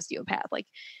or sociopath. Like,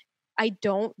 I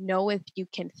don't know if you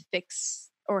can fix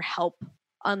or help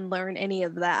unlearn any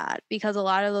of that, because a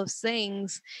lot of those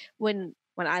things, when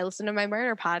I listen to my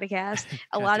murder podcast,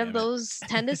 a lot of those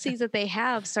tendencies that they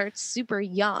have start super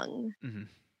young.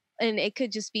 And it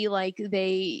could just be like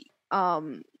they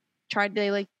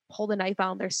like pulled a knife out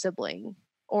on their sibling,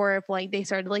 or if like they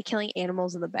started like killing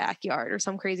animals in the backyard or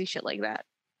some crazy shit like that.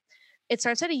 It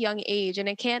starts at a young age, and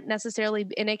it can necessarily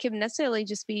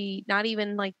just be not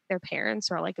even like their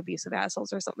parents or like abusive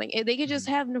assholes or something. They could just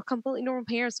have completely normal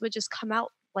parents, but just come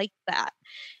out like that.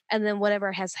 And then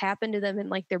whatever has happened to them in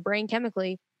like their brain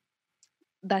chemically,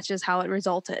 that's just how it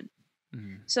resulted.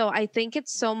 So I think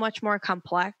it's so much more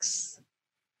complex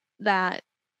that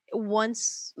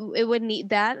once it would need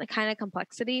that kind of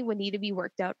complexity would need to be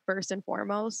worked out first and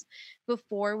foremost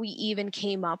before we even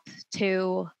came up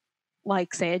to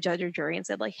like, say, a judge or jury and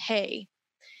said like, hey,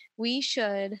 we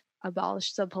should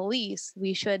abolish the police.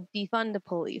 We should defund the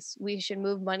police. We should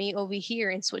move money over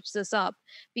here and switch this up,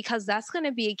 because that's going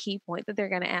to be a key point that they're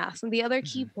going to ask. And the other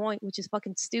key point, which is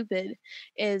fucking stupid,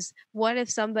 is what if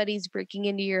somebody's breaking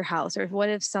into your house, or what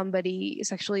if somebody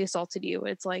sexually assaulted you?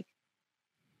 It's like,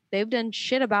 They've done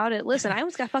shit about it. Listen, I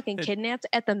almost got fucking kidnapped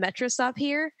at the metro stop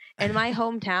here in my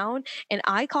hometown, and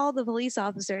I called the police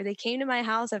officer. They came to my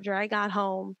house after I got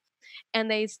home,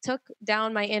 and they took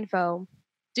down my info.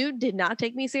 Dude did not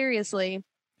take me seriously.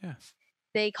 Yeah.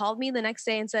 They called me the next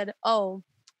day and said, "Oh,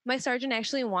 my sergeant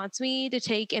actually wants me to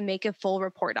take and make a full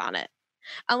report on it."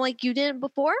 I'm like, "You didn't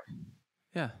before?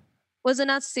 Yeah. Was it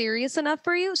not serious enough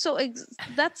for you?" So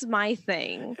that's my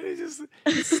thing.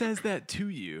 He says that to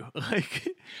you. Like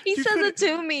he says it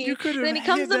to me. Then he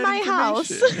comes to my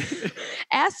house,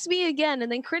 asks me again,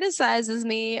 and then criticizes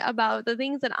me about the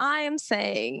things that I am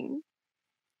saying.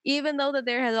 Even though that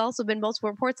there has also been multiple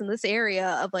reports in this area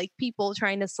of like people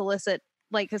trying to solicit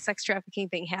like a sex trafficking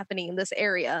thing happening in this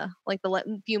area, like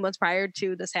the few months prior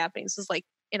to this happening. This is like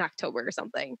in October or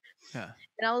something. Yeah.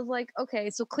 And I was like,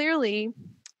 okay, so clearly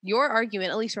your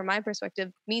argument, at least from my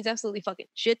perspective, means absolutely fucking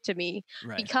shit to me.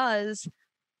 Right. Because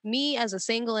me as a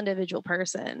single individual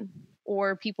person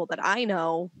or people that I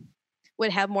know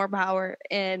would have more power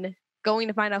in going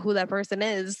to find out who that person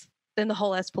is than the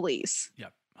whole ass police.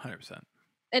 Yep, 100%.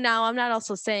 And now I'm not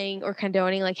also saying or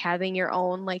condoning like having your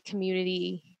own like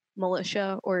community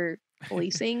militia or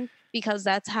policing because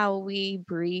that's how we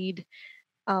breed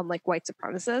like white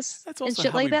supremacists and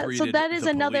shit like that. So that is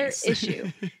another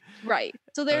issue. Right.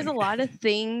 So there's a lot of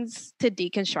things to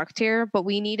deconstruct here, but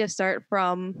we need to start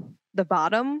from the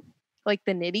bottom, like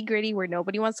the nitty gritty where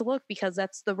nobody wants to look because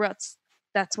that's the roots.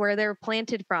 That's where they're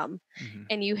planted from. Mm-hmm.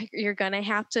 And you're going to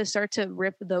have to start to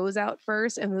rip those out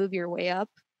first and move your way up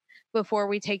before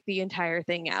we take the entire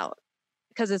thing out,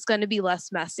 because it's going to be less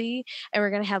messy and we're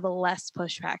going to have a less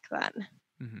pushback then.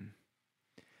 Mm-hmm.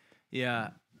 Yeah,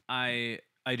 I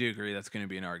do agree that's going to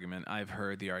be an argument. I've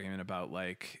heard the argument about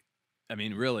like, I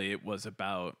mean, really it was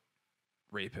about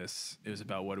rapists. It was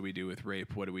about what do we do with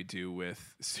rape? What do we do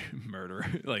with murder?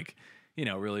 Like, you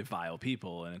know, really vile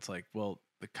people. And it's like, well,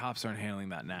 the cops aren't handling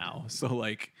that now. So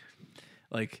like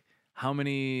how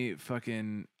many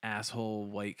fucking asshole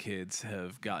white kids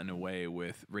have gotten away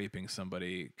with raping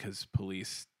somebody because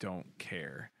police don't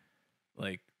care?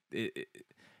 Like,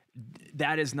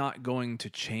 that is not going to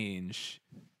change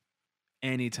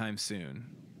anytime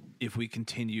soon if we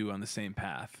continue on the same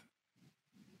path.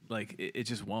 Like, it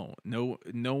just won't. No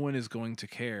one is going to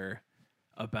care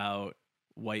about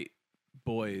white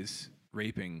boys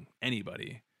raping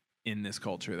anybody in this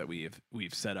culture that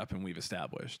we've set up and we've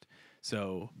established.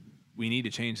 So we need to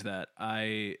change that.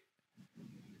 I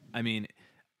mean,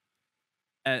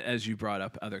 as you brought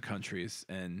up other countries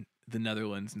and the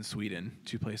Netherlands and Sweden,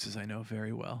 two places I know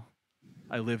very well.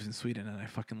 I lived in Sweden and I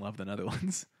fucking love the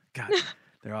Netherlands. God,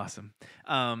 they're awesome.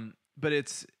 But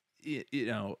it's, you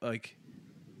know, like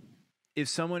if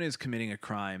someone is committing a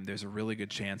crime, there's a really good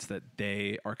chance that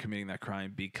they are committing that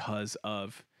crime because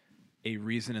of a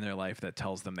reason in their life that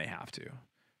tells them they have to.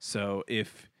 So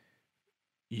if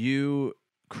you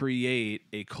create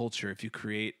a culture, if you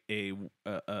create a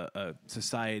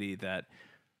society that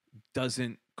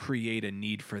doesn't create a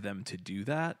need for them to do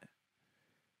that,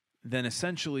 then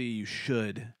essentially you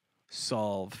should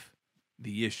solve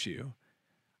the issue.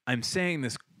 I'm saying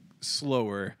this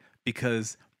slower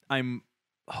because I'm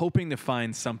hoping to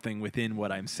find something within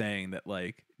what I'm saying that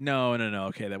like, no,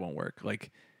 okay, that won't work.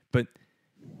 Like, but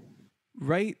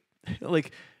right,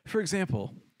 like, for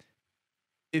example,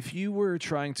 if you were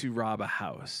trying to rob a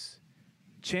house,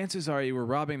 chances are you were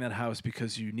robbing that house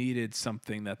because you needed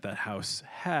something that house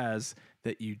has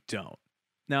that you don't.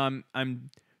 Now, I'm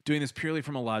doing this purely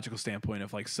from a logical standpoint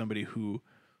of like somebody who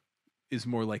is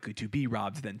more likely to be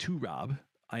robbed than to rob.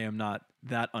 I am not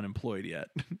that unemployed yet.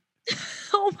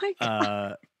 Oh my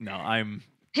God. No, I'm...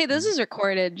 Hey, this is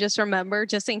recorded. Just remember,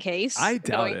 just in case. I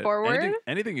doubt going forward.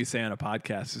 Anything you say on a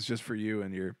podcast is just for you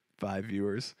and your 5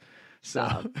 viewers.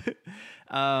 So,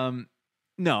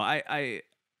 no, I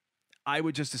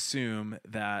would just assume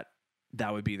that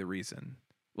would be the reason.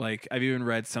 Like, I've even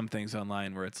read some things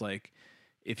online where it's like,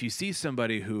 if you see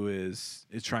somebody who is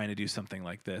trying to do something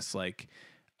like this, like,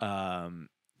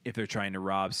 if they're trying to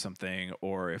rob something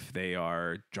or if they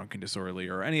are drunk and disorderly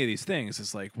or any of these things,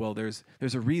 it's like, well, there's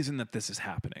a reason that this is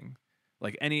happening.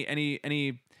 Like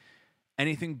anything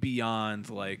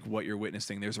beyond like what you're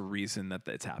witnessing, there's a reason that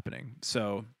it's happening.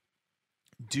 So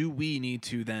do we need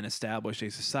to then establish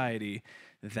a society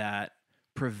that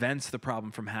prevents the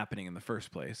problem from happening in the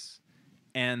first place,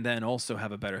 and then also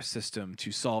have a better system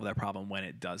to solve that problem when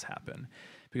it does happen?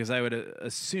 Because I would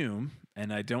assume,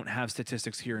 and I don't have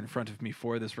statistics here in front of me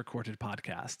for this recorded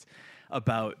podcast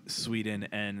about Sweden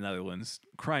and Netherlands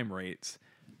crime rates,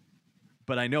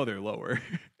 but I know they're lower.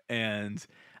 And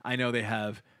I know they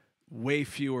have way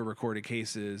fewer recorded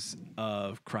cases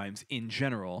of crimes in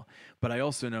general, but I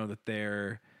also know that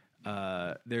their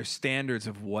standards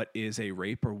of what is a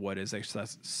rape or what is a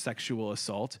sexual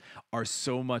assault are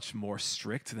so much more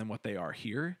strict than what they are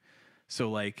here. So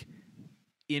like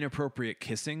inappropriate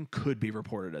kissing could be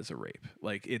reported as a rape.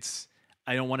 Like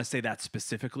I don't want to say that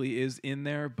specifically is in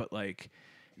there, but like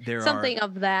there something are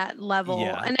of that level.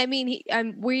 Yeah. And I mean,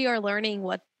 we are learning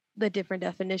what the different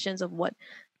definitions of what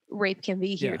rape can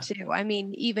be here too. I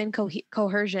mean, even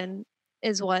coercion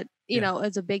is what, you know,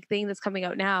 is a big thing that's coming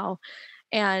out now.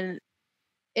 And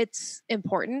it's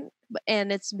important,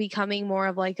 and it's becoming more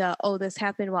of like this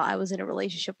happened while I was in a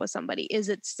relationship with somebody. Is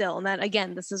it still? And that,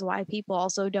 again, this is why people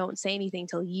also don't say anything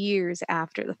till years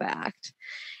after the fact.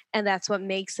 And that's what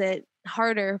makes it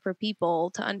harder for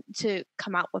people to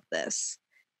come out with this,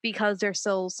 because there's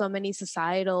so many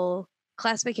societal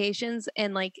classifications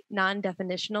and like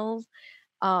non-definitional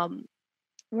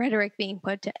rhetoric being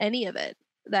put to any of it,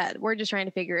 that we're just trying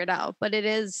to figure it out. But it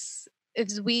is, if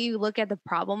we look at the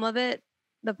problem of it,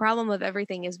 the problem of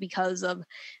everything is because of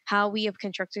how we have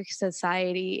constructed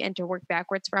society and to work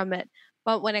backwards from it.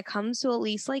 But when it comes to at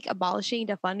least like abolishing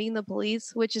defunding the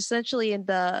police, which essentially in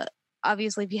the,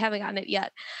 obviously if you haven't gotten it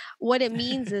yet, what it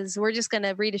means is we're just going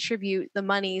to redistribute the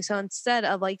money. So instead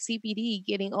of like CPD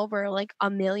getting over like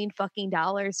 $1 million fucking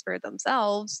dollars for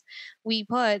themselves, we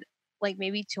put like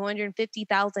maybe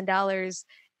 $250,000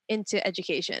 into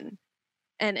education,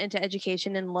 and into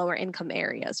education in lower income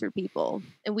areas for people.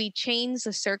 And we change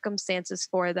the circumstances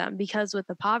for them, because with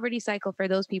the poverty cycle for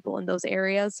those people in those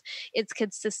areas, it's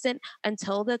consistent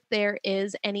until that there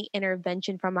is any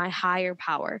intervention from a higher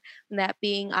power, and that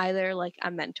being either like a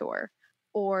mentor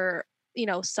or, you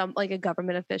know, some like a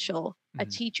government official, a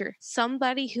teacher,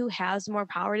 somebody who has more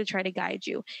power to try to guide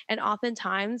you. And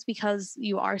oftentimes, because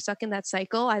you are stuck in that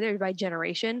cycle, either by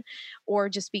generation or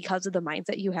just because of the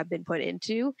mindset you have been put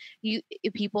into,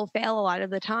 people fail a lot of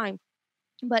the time.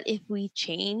 But if we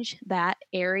change that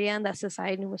area and that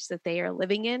society in which that they are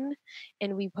living in,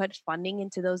 and we put funding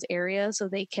into those areas so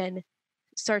they can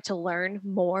start to learn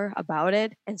more about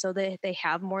it, and so that they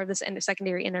have more of this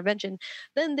secondary intervention,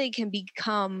 then they can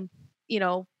become, you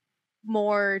know,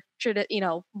 more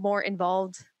more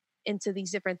involved into these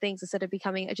different things, instead of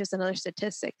becoming just another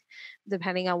statistic,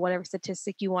 depending on whatever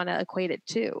statistic you want to equate it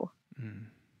to.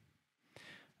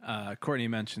 Courtney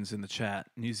mentions in the chat,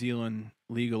 New Zealand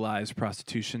legalized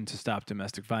prostitution to stop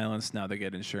domestic violence. Now they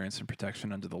get insurance and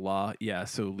protection under the law. Yeah,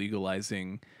 so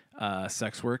legalizing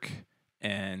sex work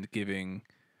and giving,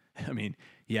 I mean,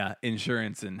 yeah,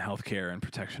 insurance and healthcare and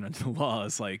protection under the law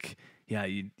is like, yeah,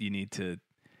 you need to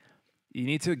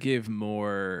give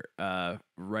more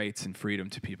rights and freedom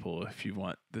to people if you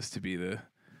want this to be the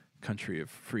country of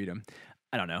freedom.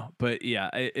 I don't know, but yeah,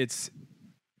 it's,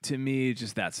 to me,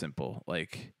 just that simple.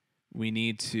 Like, we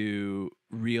need to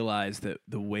realize that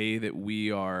the way that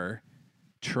we are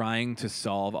trying to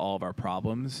solve all of our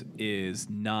problems is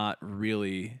not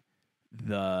really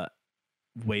the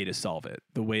way to solve it.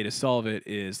 The way to solve it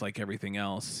is like everything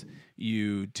else.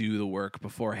 You do the work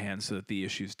beforehand so that the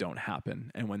issues don't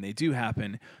happen. And when they do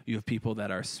happen, you have people that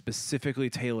are specifically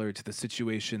tailored to the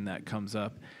situation that comes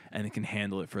up and can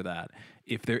handle it for that.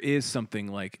 If there is something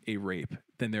like a rape,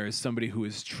 then there is somebody who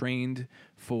is trained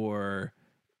for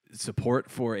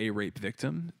support for a rape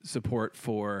victim, support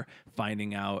for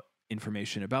finding out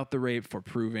information about the rape, for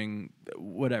proving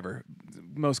whatever.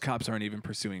 Most cops aren't even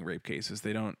pursuing rape cases.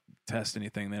 They don't test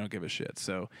anything. They don't give a shit.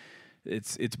 So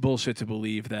it's bullshit to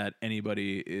believe that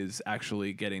anybody is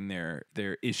actually getting their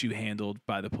issue handled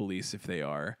by the police if they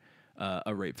are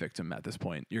a rape victim at this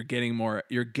point. You're getting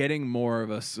more of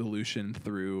a solution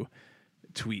through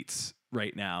tweets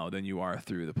right now than you are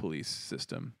through the police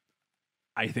system.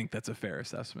 I think that's a fair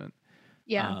assessment.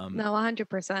 Yeah, no,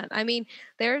 100%. I mean,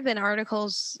 there have been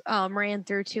articles ran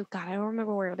through too. God, I don't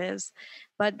remember where it is,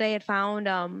 but they had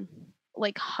found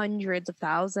like hundreds of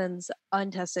thousands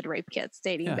untested rape kits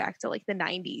dating back to like the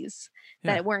 90s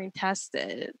that weren't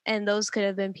tested, and those could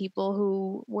have been people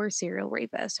who were serial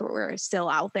rapists or were still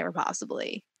out there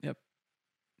possibly. Yep.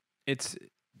 It's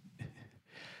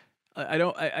I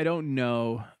don't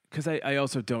know, because I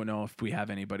also don't know if we have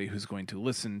anybody who's going to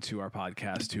listen to our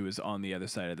podcast who is on the other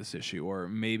side of this issue, or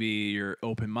maybe you're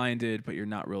open-minded, but you're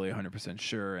not really 100%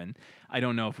 sure. And I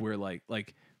don't know if we're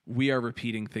like we are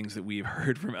repeating things that we've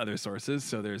heard from other sources.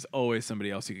 So there's always somebody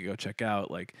else you could go check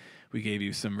out. Like, we gave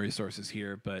you some resources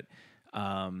here, but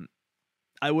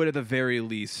I would at the very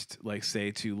least like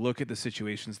say to look at the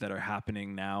situations that are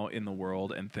happening now in the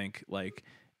world and think like,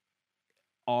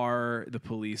 are the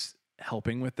police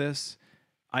helping with this?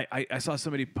 I saw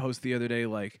somebody post the other day,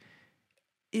 like,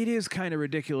 it is kind of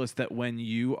ridiculous that when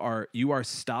you are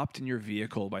stopped in your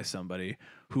vehicle by somebody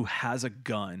who has a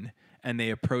gun and they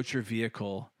approach your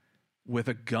vehicle with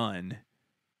a gun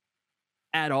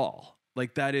at all.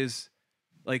 Like that is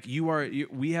like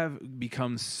we have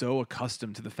become so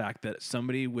accustomed to the fact that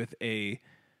somebody with a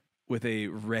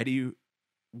ready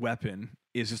weapon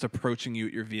is just approaching you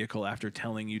at your vehicle after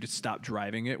telling you to stop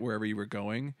driving it wherever you were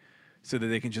going so that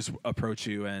they can just approach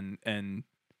you and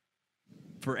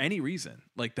for any reason.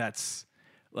 Like that's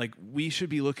like we should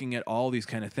be looking at all these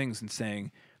kind of things and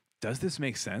saying, does this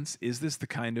make sense? Is this the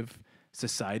kind of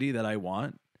society that I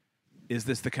want? Is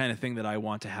this the kind of thing that I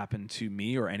want to happen to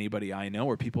me or anybody I know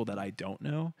or people that I don't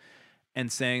know?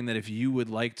 And saying that if you would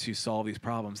like to solve these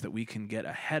problems, that we can get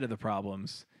ahead of the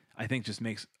problems, I think just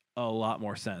makes a lot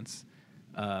more sense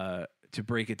to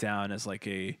break it down as like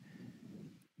a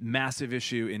massive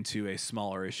issue into a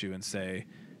smaller issue and say,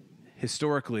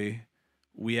 historically,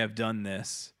 we have done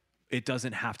this. It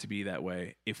doesn't have to be that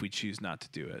way if we choose not to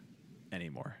do it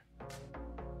anymore.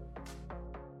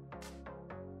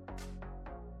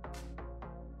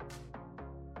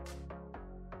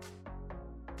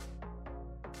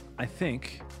 I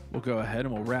think we'll go ahead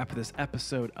and we'll wrap this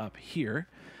episode up here.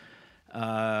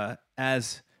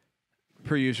 As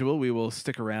per usual, we will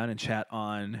stick around and chat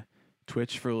on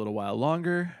Twitch for a little while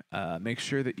longer. Make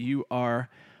sure that you are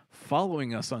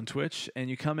following us on Twitch and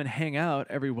you come and hang out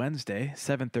every Wednesday,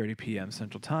 7:30 p.m.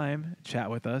 Central Time. Chat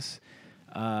with us.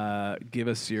 Give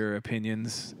us your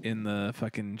opinions in the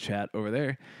fucking chat over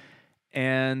there.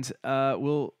 And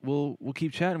we'll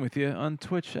keep chatting with you on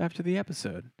Twitch after the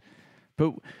episode.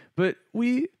 But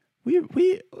we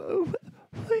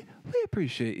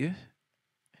appreciate you.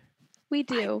 We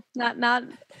do. Not.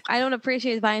 I don't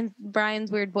appreciate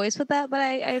Brian's weird voice with that, but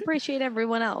I appreciate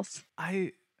everyone else.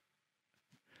 I'm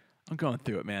going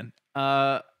through it, man.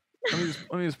 Let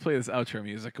me just play this outro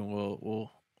music, and we'll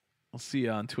see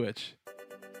you on Twitch.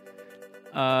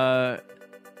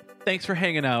 Thanks for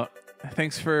hanging out.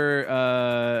 Thanks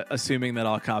for assuming that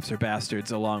all cops are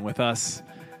bastards along with us.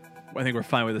 I think we're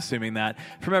fine with assuming that.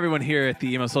 From everyone here at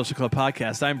the Emo Social Club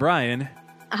podcast, I'm Brian.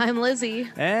 I'm Lizzie.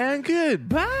 And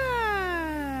goodbye.